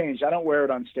has changed. I don't wear it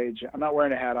on stage. I'm not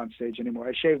wearing a hat on stage anymore.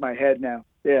 I shave my head now.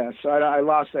 Yeah, so I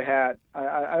lost the hat.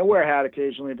 I wear a hat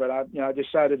occasionally, but I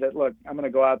decided that, look, I'm going to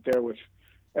go out there with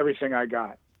everything I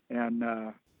got, and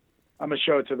I'm going to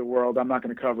show it to the world. I'm not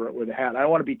going to cover it with a hat. I don't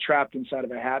want to be trapped inside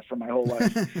of a hat for my whole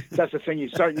life. That's the thing. You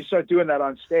start doing that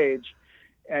on stage,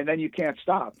 and then you can't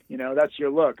stop. That's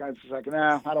your look. I was like,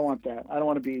 nah, I don't want that. I don't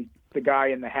want to be the guy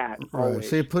in the hat. Always. Right.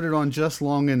 So you put it on just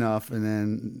long enough, and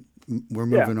then we're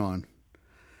moving on.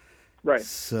 Right.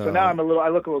 So now I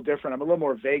look a little different. I'm a little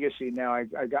more Vegas-y now.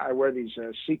 I wear these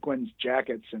sequins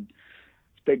jackets and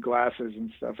big glasses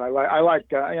and stuff.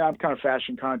 I'm kind of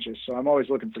fashion conscious, so I'm always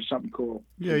looking for something cool.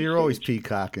 Yeah, you're always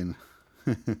peacocking.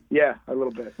 Yeah, a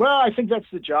little bit. Well, I think that's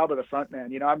the job of the front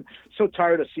man. I'm so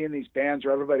tired of seeing these bands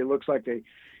where everybody looks like they,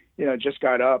 just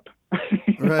got up.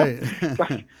 Right.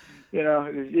 Like,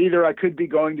 either I could be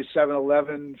going to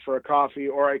 7-Eleven for a coffee,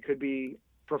 or I could be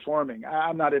performing.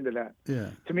 I'm not into that. Yeah.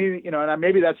 To me, and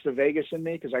maybe that's the Vegas in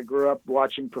me, because I grew up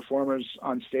watching performers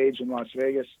on stage in Las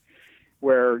Vegas,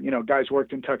 where guys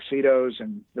worked in tuxedos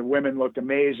and the women looked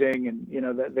amazing,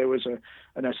 and that there was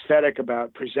an aesthetic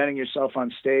about presenting yourself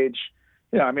on stage.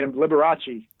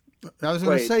 Liberace. I was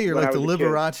going to say you're like the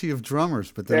Liberace of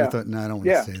drummers, but then I thought, no, I don't want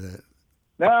to say that.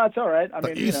 No, it's all right.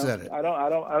 But you said it. I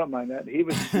don't mind that.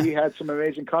 He had some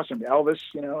amazing costumes. Elvis,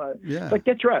 yeah. It's like,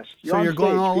 get dressed. You're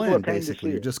going all in,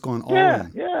 basically. You're just going all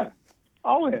in. Yeah,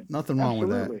 all in. Nothing wrong with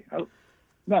that.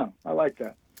 No, I like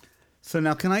that. So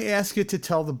now, can I ask you to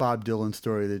tell the Bob Dylan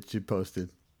story that you posted?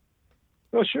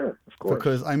 Well, sure, of course.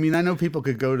 Because, I know people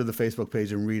could go to the Facebook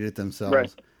page and read it themselves.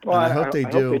 Right. Well, and I hope they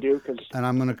do. Hope they do, and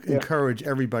I'm going to encourage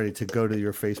everybody to go to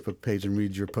your Facebook page and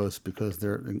read your posts, because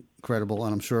they're incredible.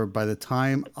 And I'm sure by the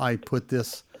time I put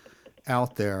this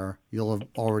out there, you'll have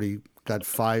already got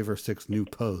 5 or 6 new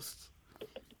posts.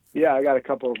 Yeah, I got a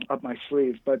couple up my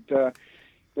sleeve. But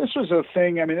this was a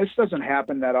thing. This doesn't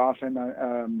happen that often.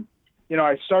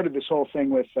 I started this whole thing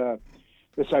with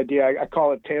this idea. I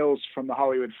call it Tales from the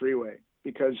Hollywood Freeway,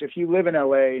 because if you live in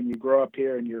LA and you grow up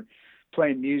here and you're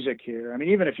playing music here,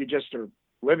 even if you just are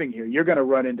living here, you're going to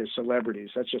run into celebrities.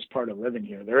 That's just part of living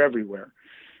here. They're everywhere.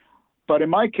 But in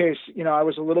my case, I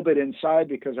was a little bit inside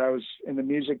because I was in the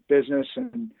music business,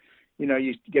 and,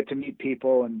 you get to meet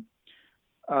people. And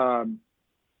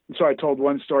so I told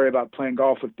one story about playing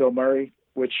golf with Bill Murray,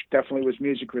 which definitely was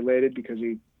music related, because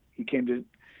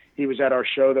he was at our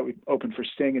show that we opened for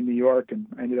Sting in New York, and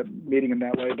I ended up meeting him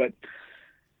that way.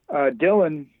 But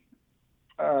Dylan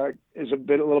is a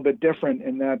little bit different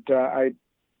in that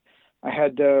I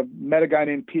had met a guy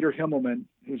named Peter Himmelman,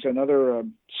 who's another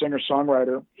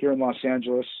singer-songwriter here in Los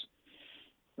Angeles,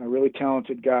 a really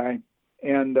talented guy.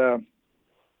 And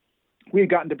we had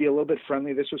gotten to be a little bit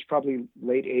friendly. This was probably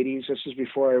late 80s. This was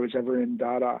before I was ever in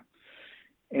Dada.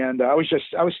 And I was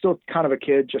still kind of a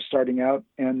kid, just starting out.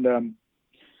 And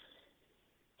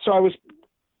so I was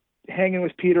hanging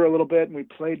with Peter a little bit, and we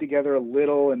played together a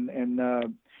little.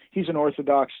 And he's an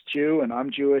Orthodox Jew, and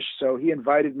I'm Jewish, so he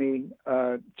invited me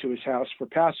to his house for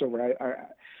Passover.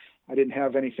 I didn't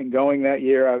have anything going that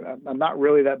year. I'm not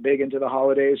really that big into the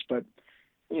holidays, but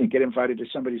you get invited to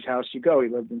somebody's house, you go. He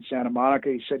lived in Santa Monica.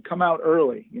 He said, come out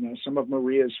early. You know, some of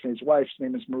his wife's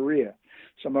name is Maria.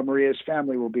 Some of Maria's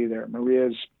family will be there.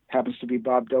 Maria's happens to be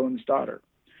Bob Dylan's daughter.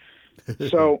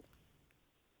 So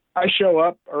I show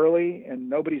up early and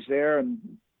nobody's there, and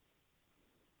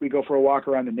we go for a walk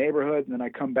around the neighborhood, and then I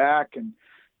come back and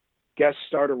guests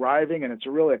start arriving, and it's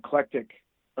a really eclectic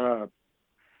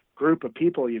group of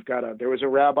people. There was a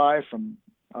rabbi from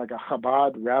like a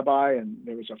Chabad rabbi, and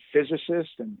there was a physicist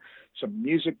and some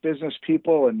music business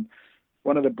people, and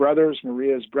one of the brothers,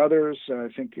 Maria's brothers, I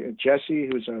think Jesse,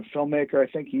 who's a filmmaker, I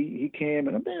think he came,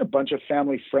 and a bunch of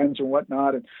family friends and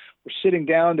whatnot. And we're sitting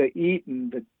down to eat,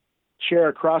 and the chair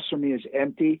across from me is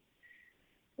empty.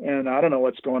 And I don't know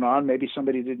what's going on. Maybe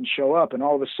somebody didn't show up. And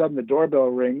all of a sudden the doorbell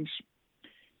rings,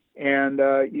 and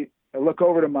I look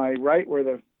over to my right where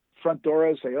the front door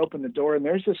is. I open the door, and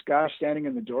there's this guy standing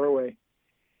in the doorway.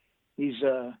 He's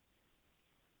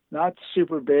not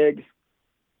super big.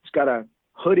 He's got a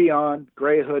hoodie on,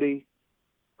 gray hoodie,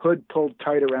 hood pulled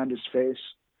tight around his face.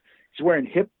 He's wearing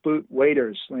hip boot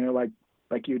waders, like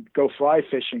you'd go fly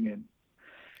fishing in.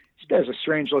 This guy's a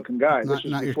strange looking guy. This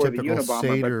was not your before the typical Unabomber.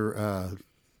 Seder,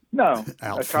 no,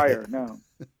 outfit. attire, no.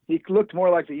 He looked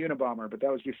more like the Unabomber, but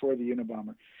that was before the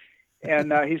Unabomber.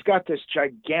 And he's got this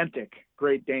gigantic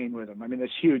Great Dane with him. I mean,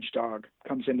 this huge dog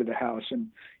comes into the house, and,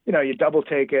 you double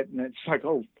take it, and it's like,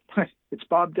 oh, it's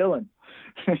Bob Dylan.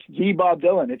 The Bob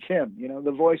Dylan, it's him,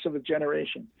 the voice of a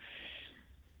generation.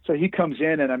 So he comes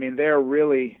in, and I mean, they're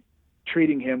really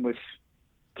treating him with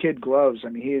kid gloves. I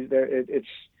mean,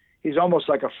 he's almost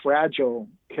like a fragile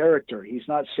character. He's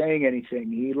not saying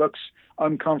anything. He looks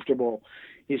uncomfortable.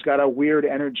 He's got a weird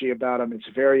energy about him. It's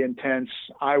very intense.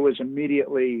 I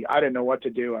didn't know what to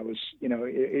do. I was,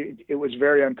 it was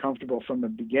very uncomfortable from the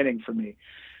beginning for me,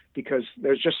 because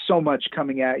there's just so much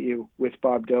coming at you with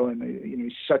Bob Dylan.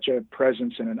 He's such a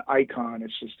presence and an icon.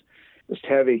 It's just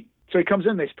heavy. So he comes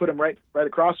in, they put him right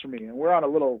across from me, and we're on a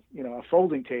little, a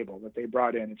folding table that they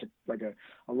brought in. It's like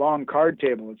a long card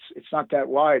table. It's not that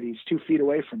wide. He's 2 feet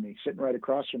away from me, sitting right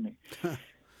across from me.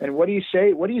 And what do you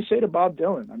say? What do you say to Bob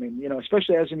Dylan? I mean,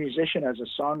 especially as a musician, as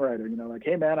a songwriter, like,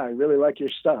 hey man, I really like your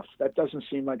stuff. That doesn't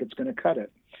seem like it's going to cut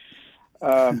it.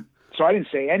 So I didn't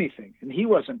say anything, and he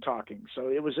wasn't talking. So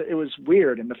it was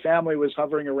weird. And the family was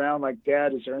hovering around like,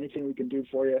 Dad, is there anything we can do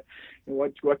for you? And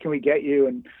what can we get you?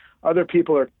 And other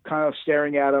people are kind of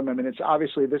staring at him. I mean, it's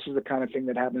obviously, this is the kind of thing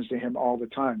that happens to him all the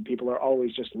time. People are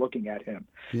always just looking at him,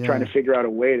 trying to figure out a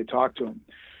way to talk to him.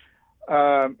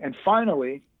 And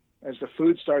finally, as the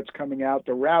food starts coming out,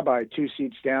 the rabbi 2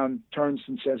 seats down turns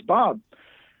and says, Bob,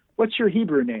 what's your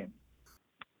Hebrew name?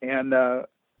 And,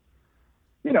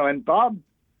 and Bob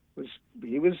was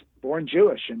born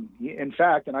Jewish. And in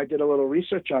fact, and I did a little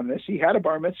research on this, he had a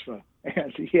bar mitzvah,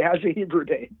 and he has a Hebrew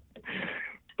name.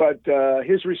 But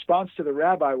his response to the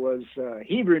rabbi was,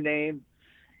 Hebrew name?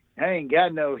 I ain't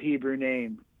got no Hebrew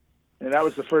name. And that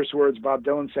was the first words Bob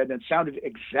Dylan said, and it sounded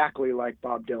exactly like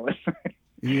Bob Dylan.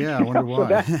 Yeah, I wonder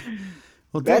why.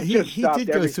 So he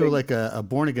did go through like a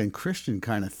born again Christian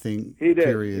kind of thing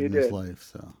period in his life.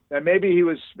 So and maybe he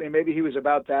was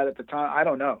about that at the time. I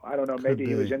don't know. Maybe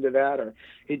he was into that, or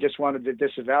he just wanted to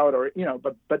disavow it, or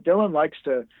But Dylan likes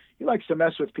to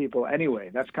mess with people anyway.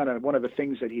 That's kind of one of the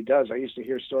things that he does. I used to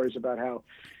hear stories about how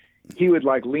he would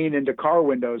like lean into car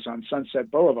windows on Sunset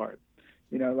Boulevard.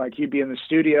 Like he'd be in the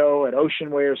studio at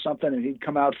Ocean Way or something, and he'd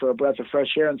come out for a breath of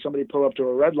fresh air, and somebody pull up to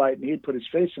a red light, and he'd put his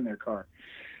face in their car,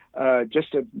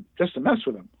 just to mess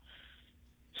with them.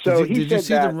 So did you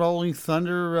see the Rolling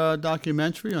Thunder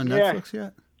documentary on Netflix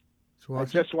yet? I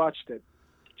just watched it.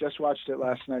 Just watched it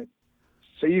last night.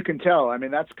 So you can tell. I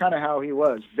mean, that's kind of how he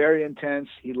was. Very intense.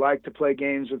 He liked to play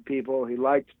games with people. He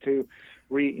liked to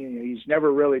he's never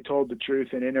really told the truth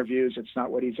in interviews. It's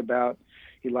not what he's about.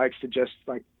 He likes to just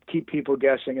like keep people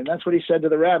guessing, and that's what he said to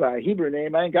the rabbi. Hebrew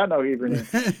name? I ain't got no Hebrew name.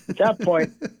 At that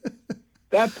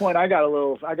point, I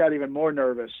got even more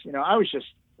nervous. I was just,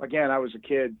 again, I was a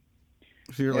kid.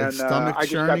 So you're like stomach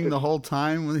churning the whole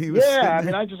time when he was. Yeah, I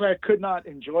mean, I could not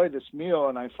enjoy this meal,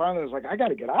 and I finally was like, I got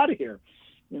to get out of here.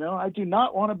 I do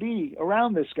not want to be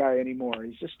around this guy anymore.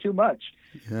 He's just too much.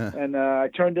 Yeah. And I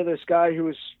turned to this guy who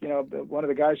was, one of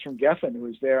the guys from Geffen who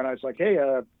was there, and I was like, hey,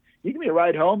 you give me a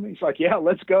ride home? He's like, yeah,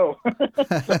 let's go.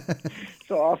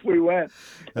 So off we went.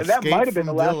 And that might have been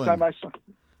the last time I saw.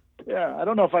 Yeah, I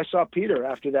don't know if I saw Peter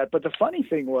after that. But the funny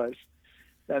thing was,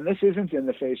 and this isn't in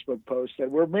the Facebook post,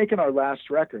 that we're making our last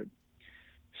record,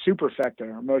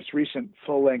 Superfecta, our most recent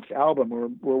full-length album.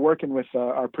 We're working with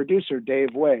our producer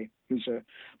Dave Way, who's a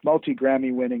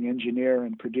multi-Grammy winning engineer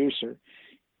and producer,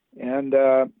 and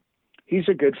he's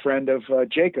a good friend of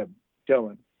Jacob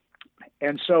Dylan.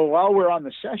 And so while we're on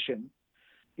the session,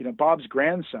 Bob's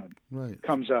grandson Right.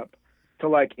 comes up to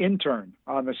like intern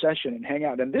on the session and hang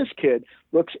out. And this kid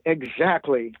looks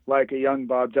exactly like a young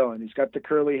Bob Dylan. He's got the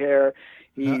curly hair.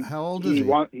 How old is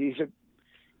he?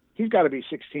 He's got to be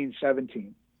 16,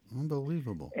 17.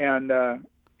 Unbelievable. And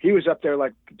he was up there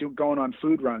like going on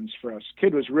food runs for us.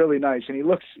 Kid was really nice, and he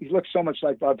looks so much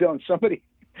like Bob Dylan.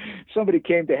 Somebody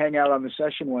came to hang out on the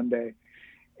session one day,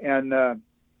 and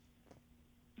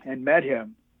met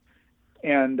him.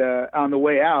 And on the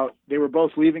way out, they were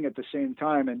both leaving at the same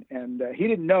time, and he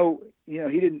didn't know, he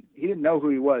didn't know who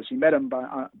he was. He met him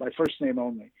by first name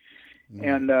only,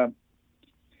 and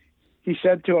he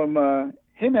said to him,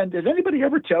 "Hey man, does anybody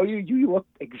ever tell you you look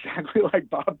exactly like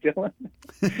Bob Dylan?"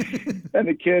 and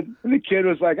the kid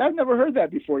was like, "I've never heard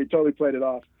that before." He totally played it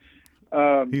off.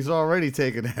 He's already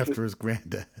taken after his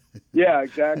granddad. Yeah,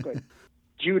 exactly.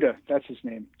 Judah, that's his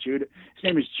name. Judah. His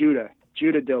name is Judah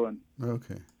Dylan.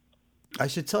 Okay. I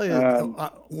should tell you,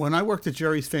 when I worked at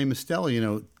Jerry's Famous Deli,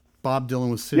 Bob Dylan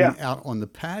was sitting out on the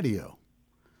patio.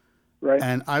 Right.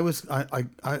 And I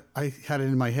had it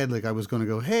in my head like I was going to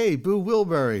go, "Hey, Boo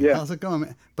Wilbury, how's it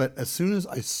going?" But as soon as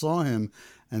I saw him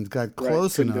and got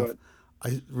close enough,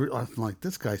 I'm like,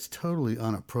 this guy's totally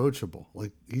unapproachable.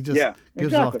 Like he just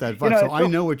gives off that vibe. So I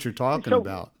know what you're talking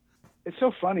about. It's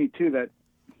so funny too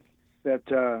that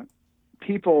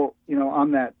people,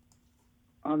 on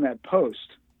that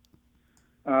post,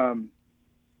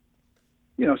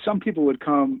 some people would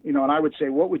come, and I would say,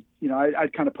 what would,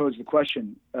 I'd kind of pose the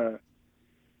question,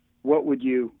 what would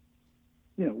you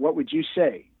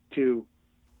say to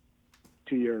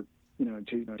your,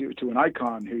 to an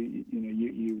icon who,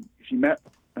 you if you met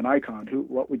an icon,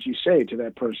 what would you say to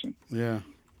that person? Yeah.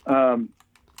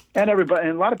 And everybody,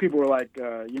 and a lot of people were like,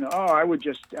 I would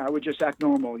just act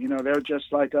normal. They're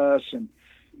just like us. And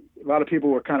a lot of people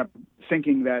were kind of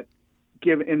thinking that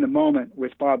given in the moment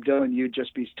with Bob Dylan, you'd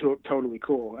just be totally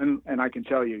cool. And I can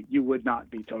tell you, you would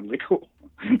not be totally cool.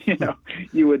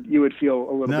 You would feel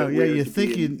a little bit weird. You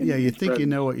think you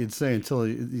know what you'd say until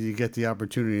you get the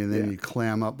opportunity, and then you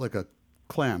clam up like a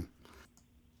clam.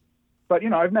 But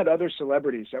I've met other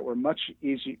celebrities that were much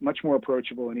more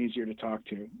approachable and easier to talk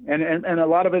to, and a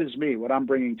lot of it is me, what I'm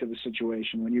bringing to the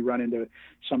situation. When you run into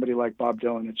somebody like Bob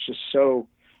Dylan, it's just so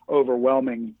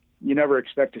overwhelming. You never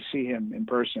expect to see him in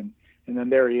person, and then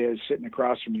there he is sitting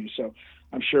across from you. So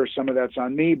I'm sure some of that's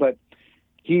on me, but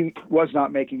he was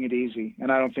not making it easy, and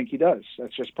I don't think he does.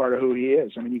 That's just part of who he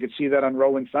is. I mean, you could see that on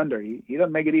Rolling Thunder. He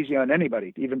doesn't make it easy on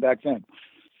anybody, even back then.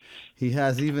 He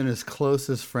has even his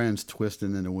closest friends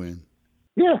twisting in the wind.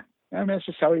 Yeah, I mean,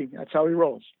 that's how he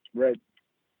rolls, right?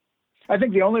 I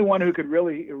think the only one who could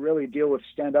really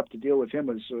stand up to deal with him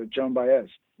was Joan Baez.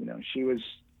 She was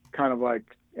kind of like,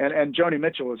 and Joni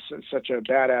Mitchell was such a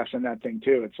badass in that thing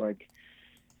too. It's like,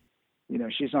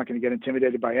 she's not going to get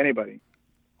intimidated by anybody.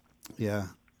 Yeah,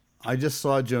 I just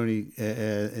saw Joni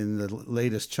in the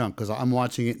latest chunk because I'm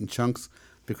watching it in chunks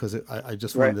because I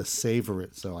just wanted to savor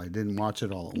it, so I didn't watch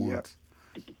it all at once.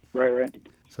 Right.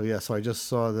 So I just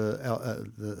saw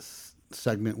the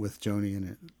segment with Joni in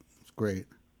it. It's great.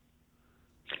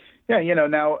 Yeah,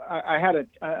 now I had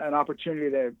an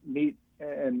opportunity to meet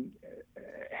and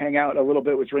hang out a little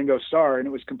bit with Ringo Starr, and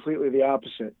it was completely the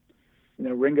opposite.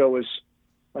 Ringo was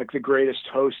like the greatest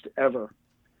host ever,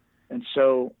 and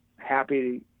so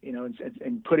happy,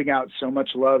 and putting out so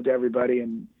much love to everybody,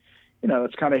 and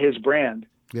it's kind of his brand.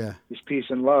 Yeah, his peace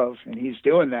and love, and he's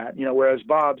doing that. Whereas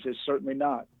Bob's is certainly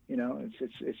not.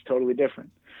 It's totally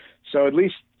different. So at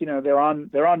least they're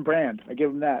on brand. I give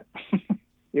them that.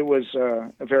 It was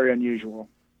a very unusual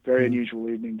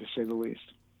evening, to say the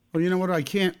least. Well, you know what? I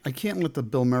can't let the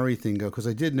Bill Murray thing go because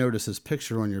I did notice his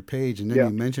picture on your page, and then you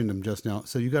mentioned him just now.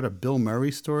 So you got a Bill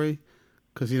Murray story?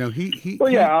 Because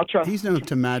I'll try. He's known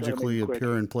to magically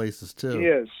appear in places too. He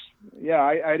is. Yeah,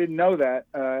 I didn't know that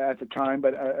at the time,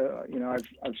 but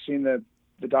I've seen the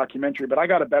documentary, but I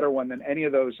got a better one than any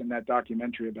of those in that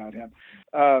documentary about him.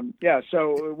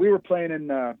 So we were playing in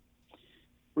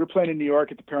New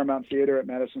York at the Paramount Theater at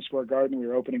Madison Square Garden. We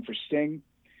were opening for Sting.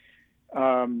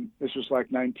 This was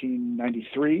like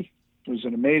 1993. It was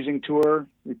an amazing tour.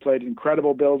 We played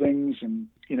incredible buildings, and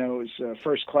it was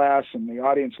first class, and the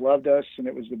audience loved us. And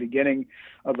it was the beginning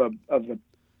of the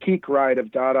peak ride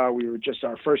of Dada.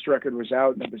 Our first record was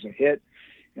out, and it was a hit.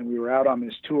 and we were out on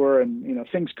this tour, and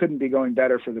things couldn't be going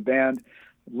better for the band.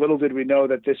 Little did we know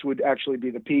that this would actually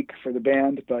be the peak for the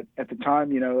band, but at the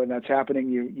time, and that's happening,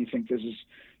 you think this is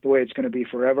the way it's going to be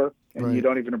forever, and Right. you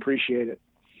don't even appreciate it.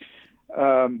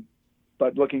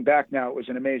 But looking back now, it was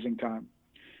an amazing time.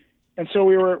 And so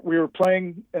we were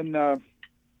playing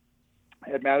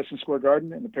at Madison Square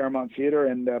Garden in the Paramount Theater,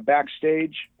 and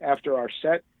backstage after our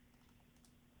set,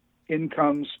 in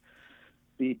comes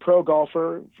the pro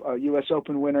golfer, U.S.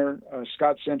 Open winner,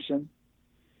 Scott Simpson,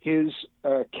 his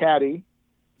caddy,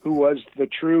 who was the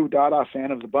true Dada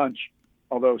fan of the bunch,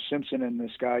 although Simpson and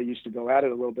this guy used to go at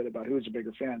it a little bit about who was a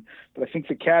bigger fan. But I think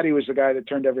the caddy was the guy that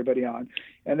turned everybody on.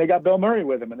 And they got Bill Murray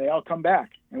with him, and they all come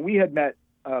back. And we had met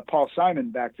Paul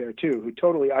Simon back there, too, who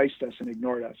totally iced us and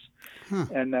ignored us.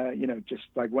 And, just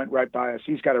like went right by us.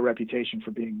 He's got a reputation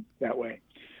for being that way.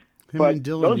 Him But and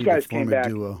Dylan those need guys to form came a back.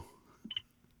 duo.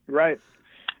 Right.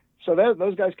 So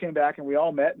those guys came back, and we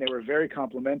all met, and they were very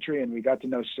complimentary, and we got to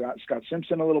know Scott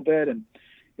Simpson a little bit, and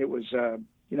it was, it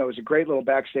was a great little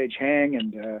backstage hang,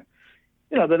 and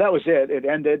that was it. It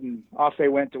ended, and off they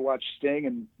went to watch Sting,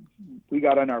 and we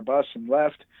got on our bus and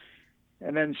left.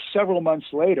 And then several months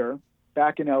later,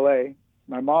 back in L.A.,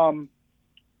 my mom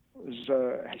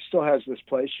still has this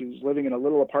place. She was living in a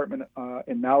little apartment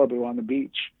in Malibu on the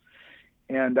beach.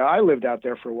 And I lived out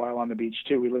there for a while on the beach,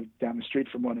 too. We lived down the street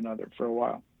from one another for a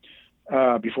while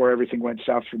before everything went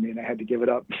south for me and I had to give it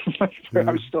up.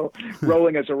 I was still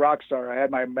rolling as a rock star. I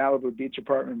had my Malibu beach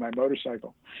apartment and my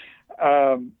motorcycle.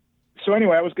 So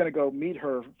anyway, I was going to go meet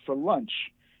her for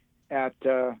lunch at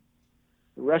a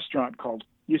restaurant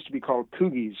used to be called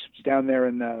Coogie's. It's down there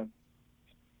in the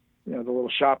little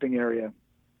shopping area,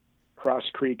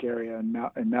 Cross Creek area in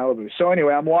Malibu. So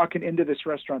anyway, I'm walking into this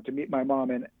restaurant to meet my mom,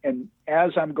 and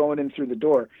as I'm going in through the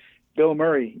door, Bill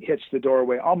Murray hits the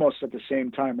doorway almost at the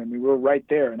same time. I mean, we were right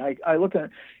there, and I look at,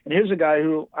 and here's a guy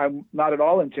who I'm not at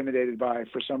all intimidated by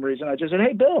for some reason. I just said,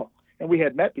 "Hey, Bill," and we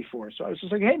had met before, so I was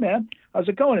just like, "Hey, man, how's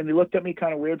it going?" And he looked at me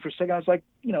kind of weird for a second. I was like,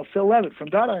 Phil Levitt from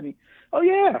Dada, and he, "Oh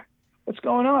yeah, what's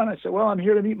going on?" I said, "Well, I'm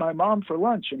here to meet my mom for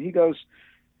lunch," and he goes,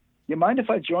 "You mind if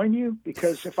I join you?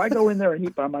 Because if I go in there and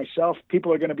eat by myself,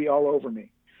 people are going to be all over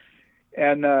me."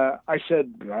 And I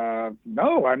said,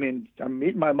 "No, I mean, I'm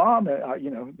meeting my mom.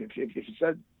 If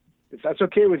that's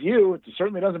okay with you, it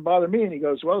certainly doesn't bother me." And he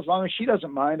goes, "Well, as long as she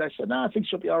doesn't mind." I said, "No, I think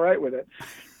she'll be all right with it."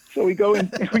 So we go in,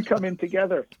 and we come in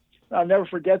together. I'll never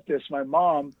forget this. My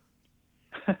mom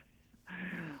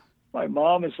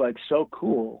is like so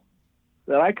cool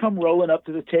that I come rolling up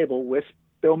to the table with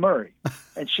Bill Murray.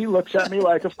 And she looks at me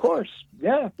like, "Of course.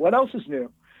 Yeah. What else is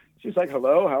new?" She's like,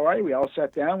 "Hello, how are you?" We all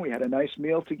sat down. We had a nice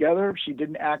meal together. She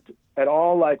didn't act at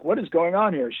all like, "What is going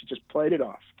on here?" She just played it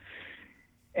off.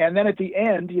 And then at the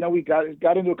end, we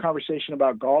got into a conversation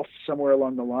about golf somewhere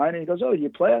along the line. And he goes, "Oh, you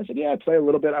play?" I said, "Yeah, I play a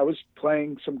little bit." I was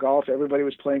playing some golf. Everybody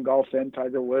was playing golf then.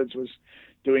 Tiger Woods was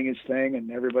doing his thing, and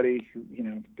everybody,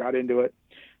 got into it.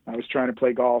 I was trying to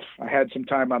play golf. I had some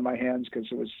time on my hands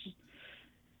because it was,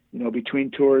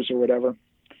 between tours or whatever.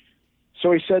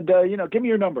 So he said, "Give me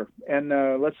your number and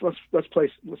let's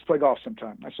play golf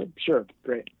sometime." I said, "Sure,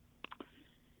 great."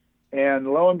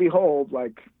 And lo and behold,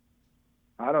 like,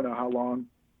 I don't know how long,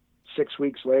 6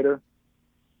 weeks later,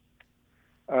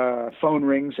 phone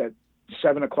rings at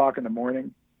 7:00 in the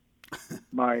morning.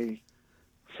 My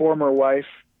former wife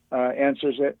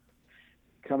answers it,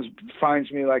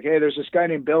 finds me like, "Hey, there's this guy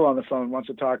named Bill on the phone, wants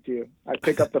to talk to you." I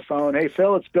pick up the phone. "Hey,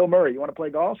 Phil, it's Bill Murray. You want to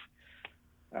play golf?"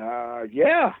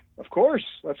 "Yeah, of course.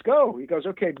 Let's go." He goes,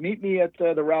 "Okay, meet me at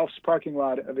the Ralph's parking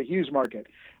lot of the Hughes Market.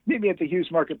 Meet me at the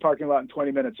Hughes Market parking lot in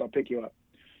 20 minutes. I'll pick you up."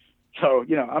 So,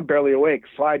 I'm barely awake.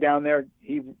 Fly down there.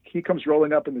 He comes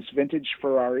rolling up in this vintage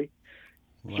Ferrari,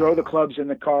 throw the clubs in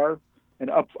the car,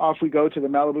 and off we go to the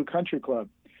Malibu Country Club.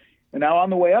 And now on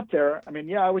the way up there, I mean,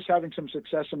 yeah, I was having some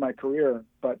success in my career,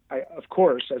 but of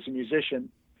course, as a musician,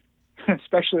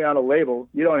 especially on a label,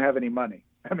 you don't have any money.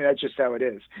 I mean, that's just how it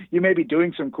is. You may be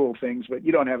doing some cool things, but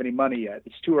you don't have any money yet.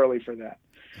 It's too early for that.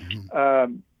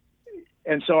 Mm-hmm.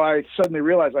 And so I suddenly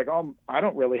realized, like, oh, I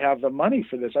don't really have the money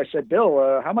for this. I said,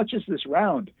 "Bill, how much is this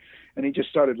round?" And he just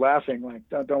started laughing, like,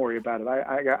 don't worry about it.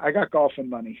 I got golfing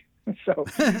money. So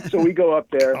we go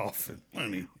up there. Golfing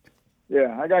money.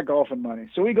 Yeah, I got golfing money.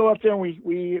 So we go up there and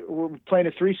we're playing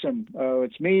a threesome.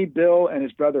 It's me, Bill, and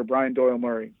his brother, Brian Doyle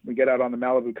Murray. We get out on the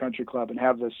Malibu Country Club and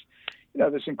have this,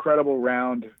 this incredible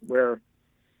round where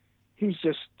he's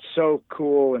just so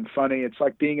cool and funny. It's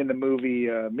like being in the movie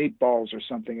Meatballs or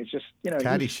something. It's just,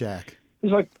 Caddyshack.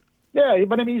 He's like, yeah,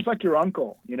 but I mean, he's like your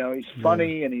uncle. He's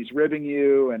funny and he's ribbing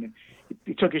you, and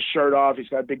he took his shirt off. He's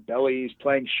got a big belly. He's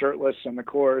playing shirtless on the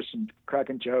course and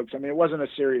cracking jokes. I mean, it wasn't a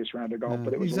serious round of golf,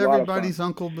 but it was he's a lot of everybody's fun.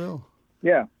 Uncle Bill.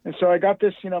 Yeah. And so I got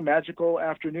this, magical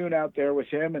afternoon out there with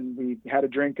him, and we had a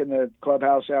drink in the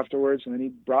clubhouse afterwards, and then he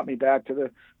brought me back to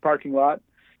the parking lot.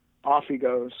 Off he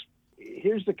goes.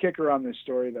 Here's the kicker on this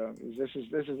story, though, is this is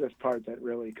the part that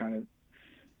really kind of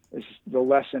is the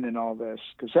lesson in all this,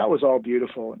 because that was all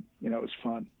beautiful and, it was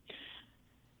fun.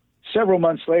 Several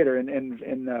months later,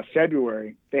 in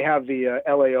February, they have the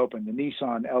LA Open, the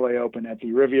Nissan LA Open at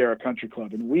the Riviera Country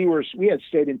Club, and we had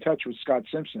stayed in touch with Scott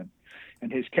Simpson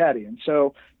and his caddy, and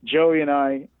so Joey and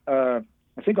I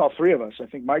think all three of us, I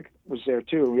think Mike was there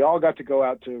too. We all got to go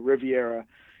out to Riviera,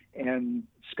 and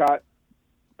Scott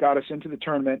got us into the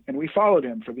tournament, and we followed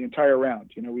him for the entire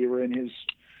round. We were in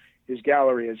his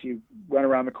gallery as he went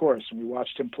around the course, and we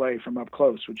watched him play from up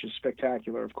close, which is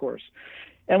spectacular, of course.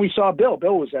 And we saw Bill.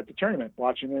 Bill was at the tournament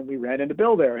watching him. We ran into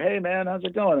Bill there. Hey, man, how's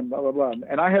it going? And blah, blah, blah.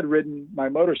 And I had ridden my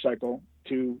motorcycle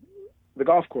to the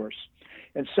golf course.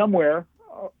 And somewhere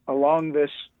along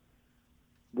this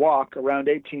walk around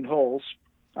 18 holes,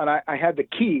 and I had the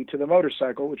key to the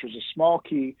motorcycle, which was a small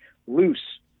key,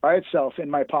 loose by itself in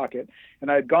my pocket. And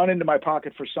I had gone into my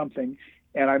pocket for something,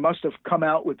 and I must have come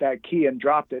out with that key and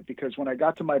dropped it, because when I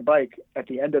got to my bike at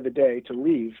the end of the day to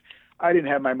leave, I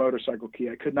didn't have my motorcycle key.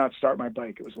 I could not start my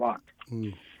bike. It was locked.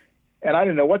 And I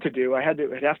didn't know what to do. I'd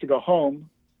have to go home.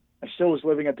 I still was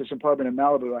living at this apartment in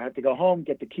Malibu. I had to go home,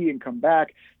 get the key, and come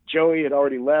back. Joey had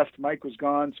already left. Mike was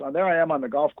gone. So there I am on the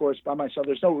golf course by myself.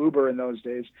 There's no Uber in those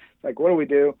days. It's like, what do we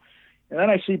do? And then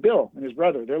I see Bill and his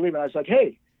brother. They're leaving. I was like,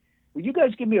 hey, will you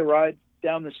guys give me a ride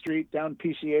down the street, down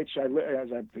PCH?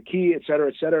 I have the key, et cetera,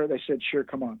 et cetera. They said, sure,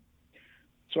 come on.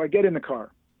 So I get in the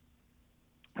car,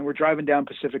 and we're driving down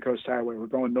Pacific Coast Highway. We're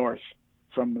going north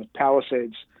from the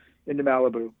Palisades into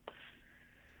Malibu.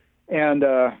 And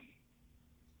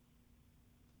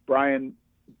Brian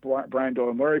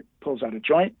Doyle Murray pulls out a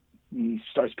joint. He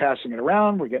starts passing it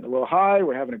around. We're getting a little high.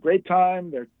 We're having a great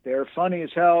time. They're funny as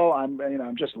hell.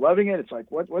 I'm just loving it. It's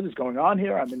like, what is going on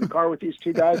here? I'm in the car with these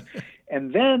two guys.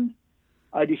 And then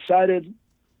I decided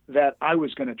that I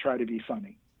was going to try to be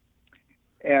funny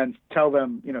and tell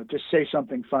them, just say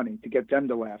something funny to get them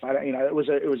to laugh.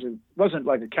 It wasn't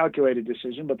like a calculated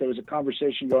decision, but there was a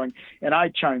conversation going, and I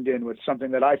chimed in with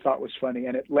something that I thought was funny,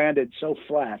 and it landed so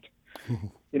flat,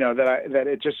 that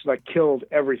it just like killed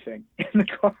everything in the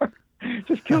car.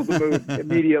 Just killed the mood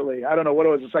immediately. I don't know what it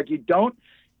was. It's like, you don't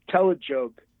tell a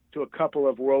joke to a couple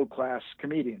of world-class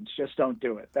comedians. Just don't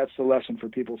do it. That's the lesson for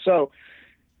people. So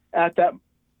at that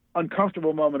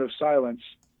uncomfortable moment of silence,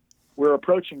 we're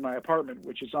approaching my apartment,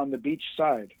 which is on the beach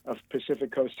side of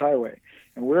Pacific Coast Highway,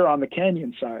 and we're on the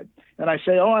canyon side. And I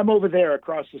say, oh, I'm over there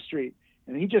across the street.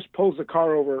 And he just pulls the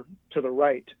car over to the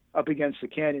right up against the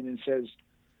canyon and says,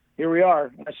 here we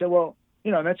are. And I said, well,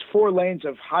 that's 4 lanes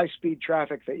of high-speed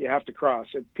traffic that you have to cross.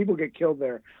 And people get killed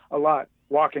there a lot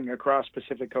walking across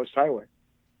Pacific Coast Highway.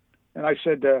 And I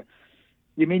said,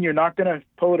 you mean you're not going to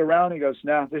pull it around? He goes,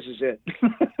 no, this is it.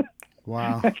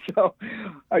 Wow. So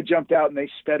I jumped out, and they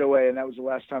sped away, and that was the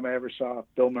last time I ever saw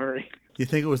Bill Murray. You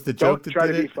think it was the joke that try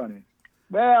did to it? be funny.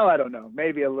 Well, I don't know.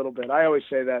 Maybe a little bit. I always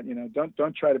say that,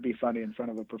 don't try to be funny in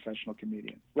front of a professional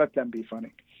comedian. Let them be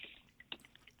funny.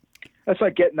 That's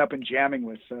like getting up and jamming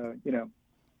with,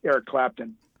 Eric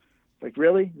Clapton. Like,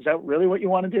 really? Is that really what you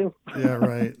want to do? Yeah,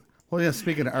 right. Well, yeah,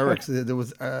 speaking of Eric's, there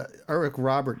was Eric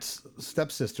Roberts'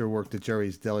 stepsister worked at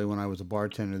Jerry's Deli when I was a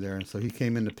bartender there, and so he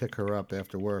came in to pick her up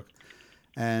after work.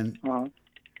 And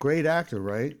great actor,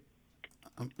 right?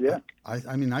 Yeah.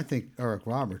 I think Eric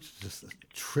Roberts is just a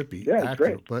trippy Yeah, actor.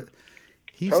 great. But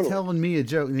he's Totally. telling me a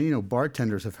joke. And,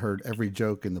 bartenders have heard every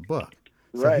joke in the book.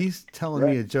 So Right. he's telling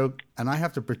me a joke, and I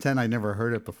have to pretend I never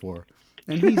heard it before.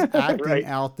 And he's acting Right.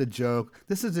 out the joke.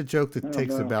 This is a joke that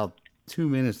takes about 2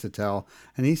 minutes to tell,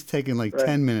 and he's taking like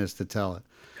 10 minutes to tell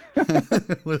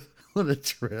it. What a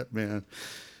trip, man.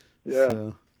 Yeah.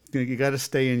 So, you got to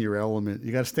stay in your element.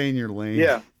 You got to stay in your lane.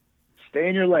 Yeah. Stay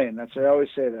in your lane. I always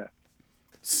say that.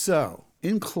 So,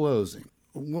 in closing,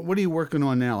 what are you working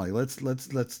on now? Like,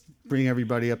 let's bring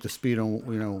everybody up to speed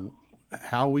on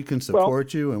how we can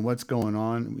support you and what's going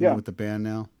on with the band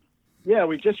now. Yeah,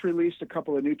 we just released a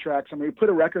couple of new tracks. We put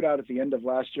a record out at the end of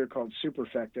last year called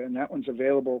Superfecta, and that one's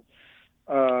available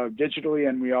digitally,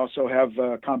 and we also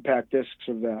have compact discs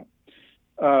of that.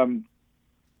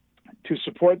 To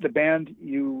support the band,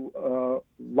 you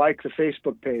like the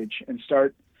Facebook page and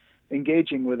start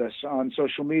engaging with us on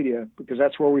social media, because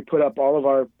that's where we put up all of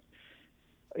our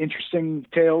interesting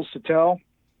tales to tell,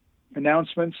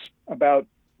 announcements about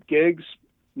gigs,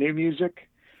 new music.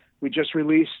 We just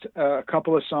released a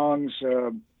couple of songs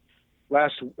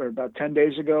about 10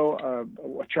 days ago,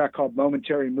 a track called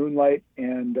Momentary Moonlight,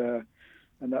 and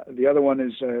the other one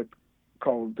is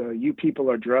called You People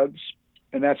Are Drugs,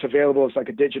 and that's available as like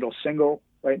a digital single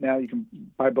right now. You can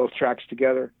buy both tracks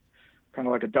together, kind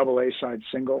of like a double A-side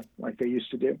single like they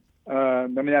used to do. I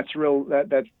mean, that's real.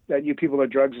 That You People Are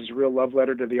Drugs is a real love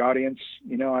letter to the audience.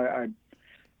 You know, I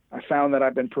found that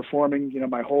I've been performing, you know,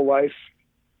 my whole life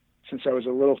since I was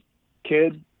a little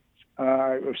kid.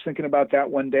 I was thinking about that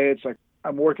one day. It's like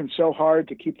I'm working so hard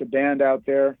to keep the band out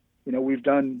there. You know,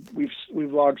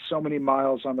 we've logged so many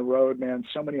miles on the road, man,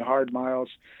 so many hard miles,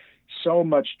 so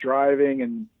much driving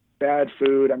and bad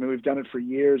food. I mean, we've done it for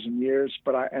years and years,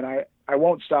 but I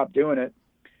won't stop doing it.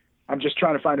 I'm just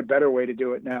trying to find a better way to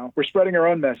do it now. We're spreading our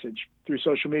own message through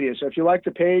social media. So if you like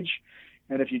the page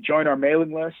and if you join our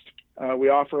mailing list, we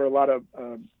offer a lot of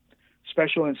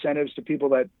special incentives to people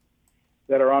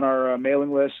that are on our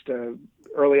mailing list,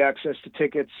 early access to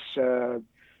tickets,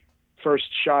 first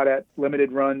shot at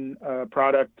limited run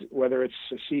product, whether it's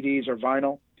CDs or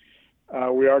vinyl.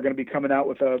 We are going to be coming out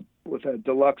with a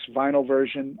deluxe vinyl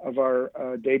version of our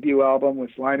debut album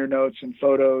with liner notes and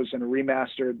photos, and a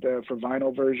remastered for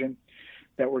vinyl version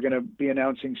that we're going to be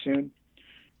announcing soon.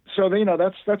 So, you know,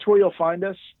 that's where you'll find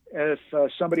us. If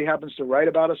somebody happens to write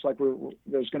about us, like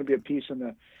there's going to be a piece in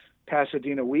the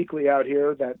Pasadena Weekly out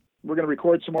here that we're going to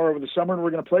record some more over the summer, and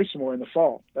we're going to play some more in the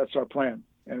fall. That's our plan.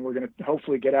 And we're going to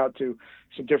hopefully get out to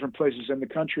some different places in the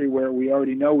country where we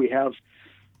already know we have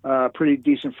a pretty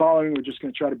decent following. We're just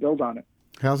going to try to build on it.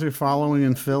 How's your following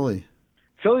in Philly?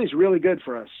 Philly is really good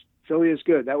for us. Philly is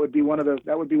good. That would be one of the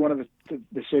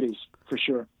cities for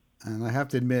sure. And I have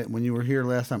to admit, when you were here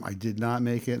last time, I did not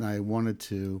make it, and I wanted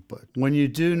to. But when you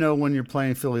do know when you're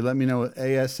playing Philly, let me know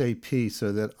ASAP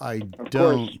so that I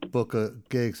don't book a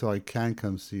gig, so I can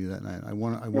come see you that night. I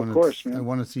want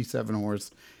to see Seven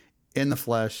Horse in the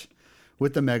flesh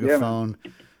with the megaphone,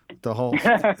 the whole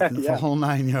the whole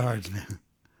 9 yards, man.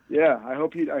 Yeah, I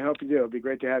hope you do. It'd be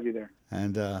great to have you there.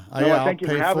 And I'll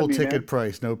pay full ticket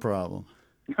price, no problem.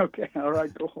 Okay, all right,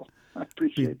 cool. I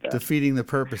appreciate that. Defeating the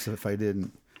purpose if I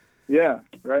didn't. Yeah,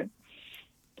 right.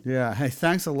 Yeah. Hey,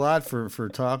 thanks a lot for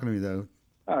talking to me, though.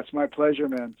 Oh, it's my pleasure,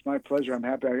 man. It's my pleasure. I'm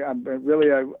happy. I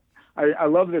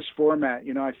love this format.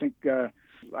 You know, I think I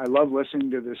love listening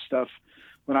to this stuff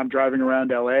when I'm driving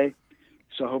around LA.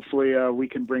 So hopefully we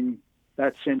can bring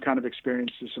that same kind of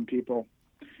experience to some people,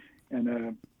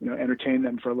 and you know, entertain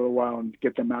them for a little while and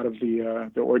get them out of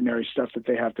the ordinary stuff that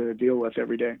they have to deal with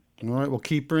every day. All right. Well,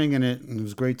 keep bringing it. It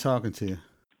was great talking to you.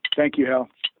 Thank you, Hal.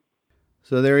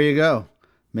 So there you go.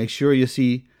 Make sure you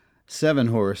see Seven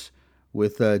Horse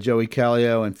with Joey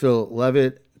Callio and Phil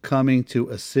Levitt coming to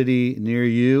a city near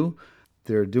you.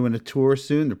 They're doing a tour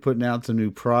soon. They're putting out some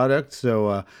new products.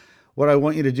 So what I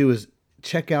want you to do is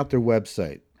check out their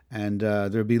website. And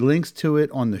there'll be links to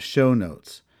it on the show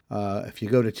notes. If you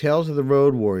go to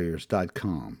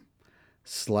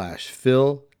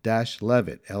talesoftheroadwarriors.com/Phil-Levitt,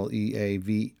 Leavitt.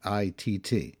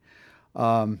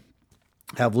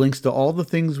 Have links to all the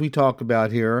things we talk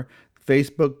about here.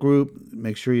 Facebook group,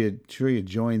 make sure you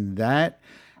join that.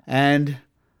 And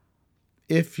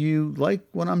if you like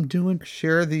what I'm doing,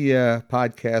 share the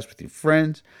podcast with your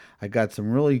friends. I got some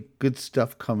really good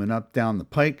stuff coming up down the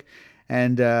pike,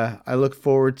 and I look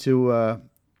forward to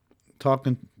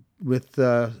talking with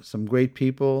some great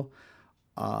people,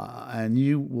 and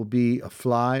you will be a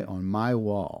fly on my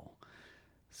wall.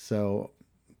 So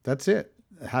that's it.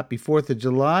 Happy 4th of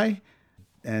July.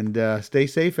 And stay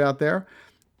safe out there.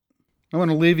 I want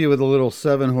to leave you with a little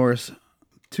Seven Horse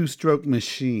two-stroke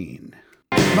machine.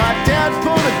 My dad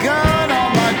pulled a gun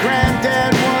on my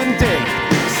granddad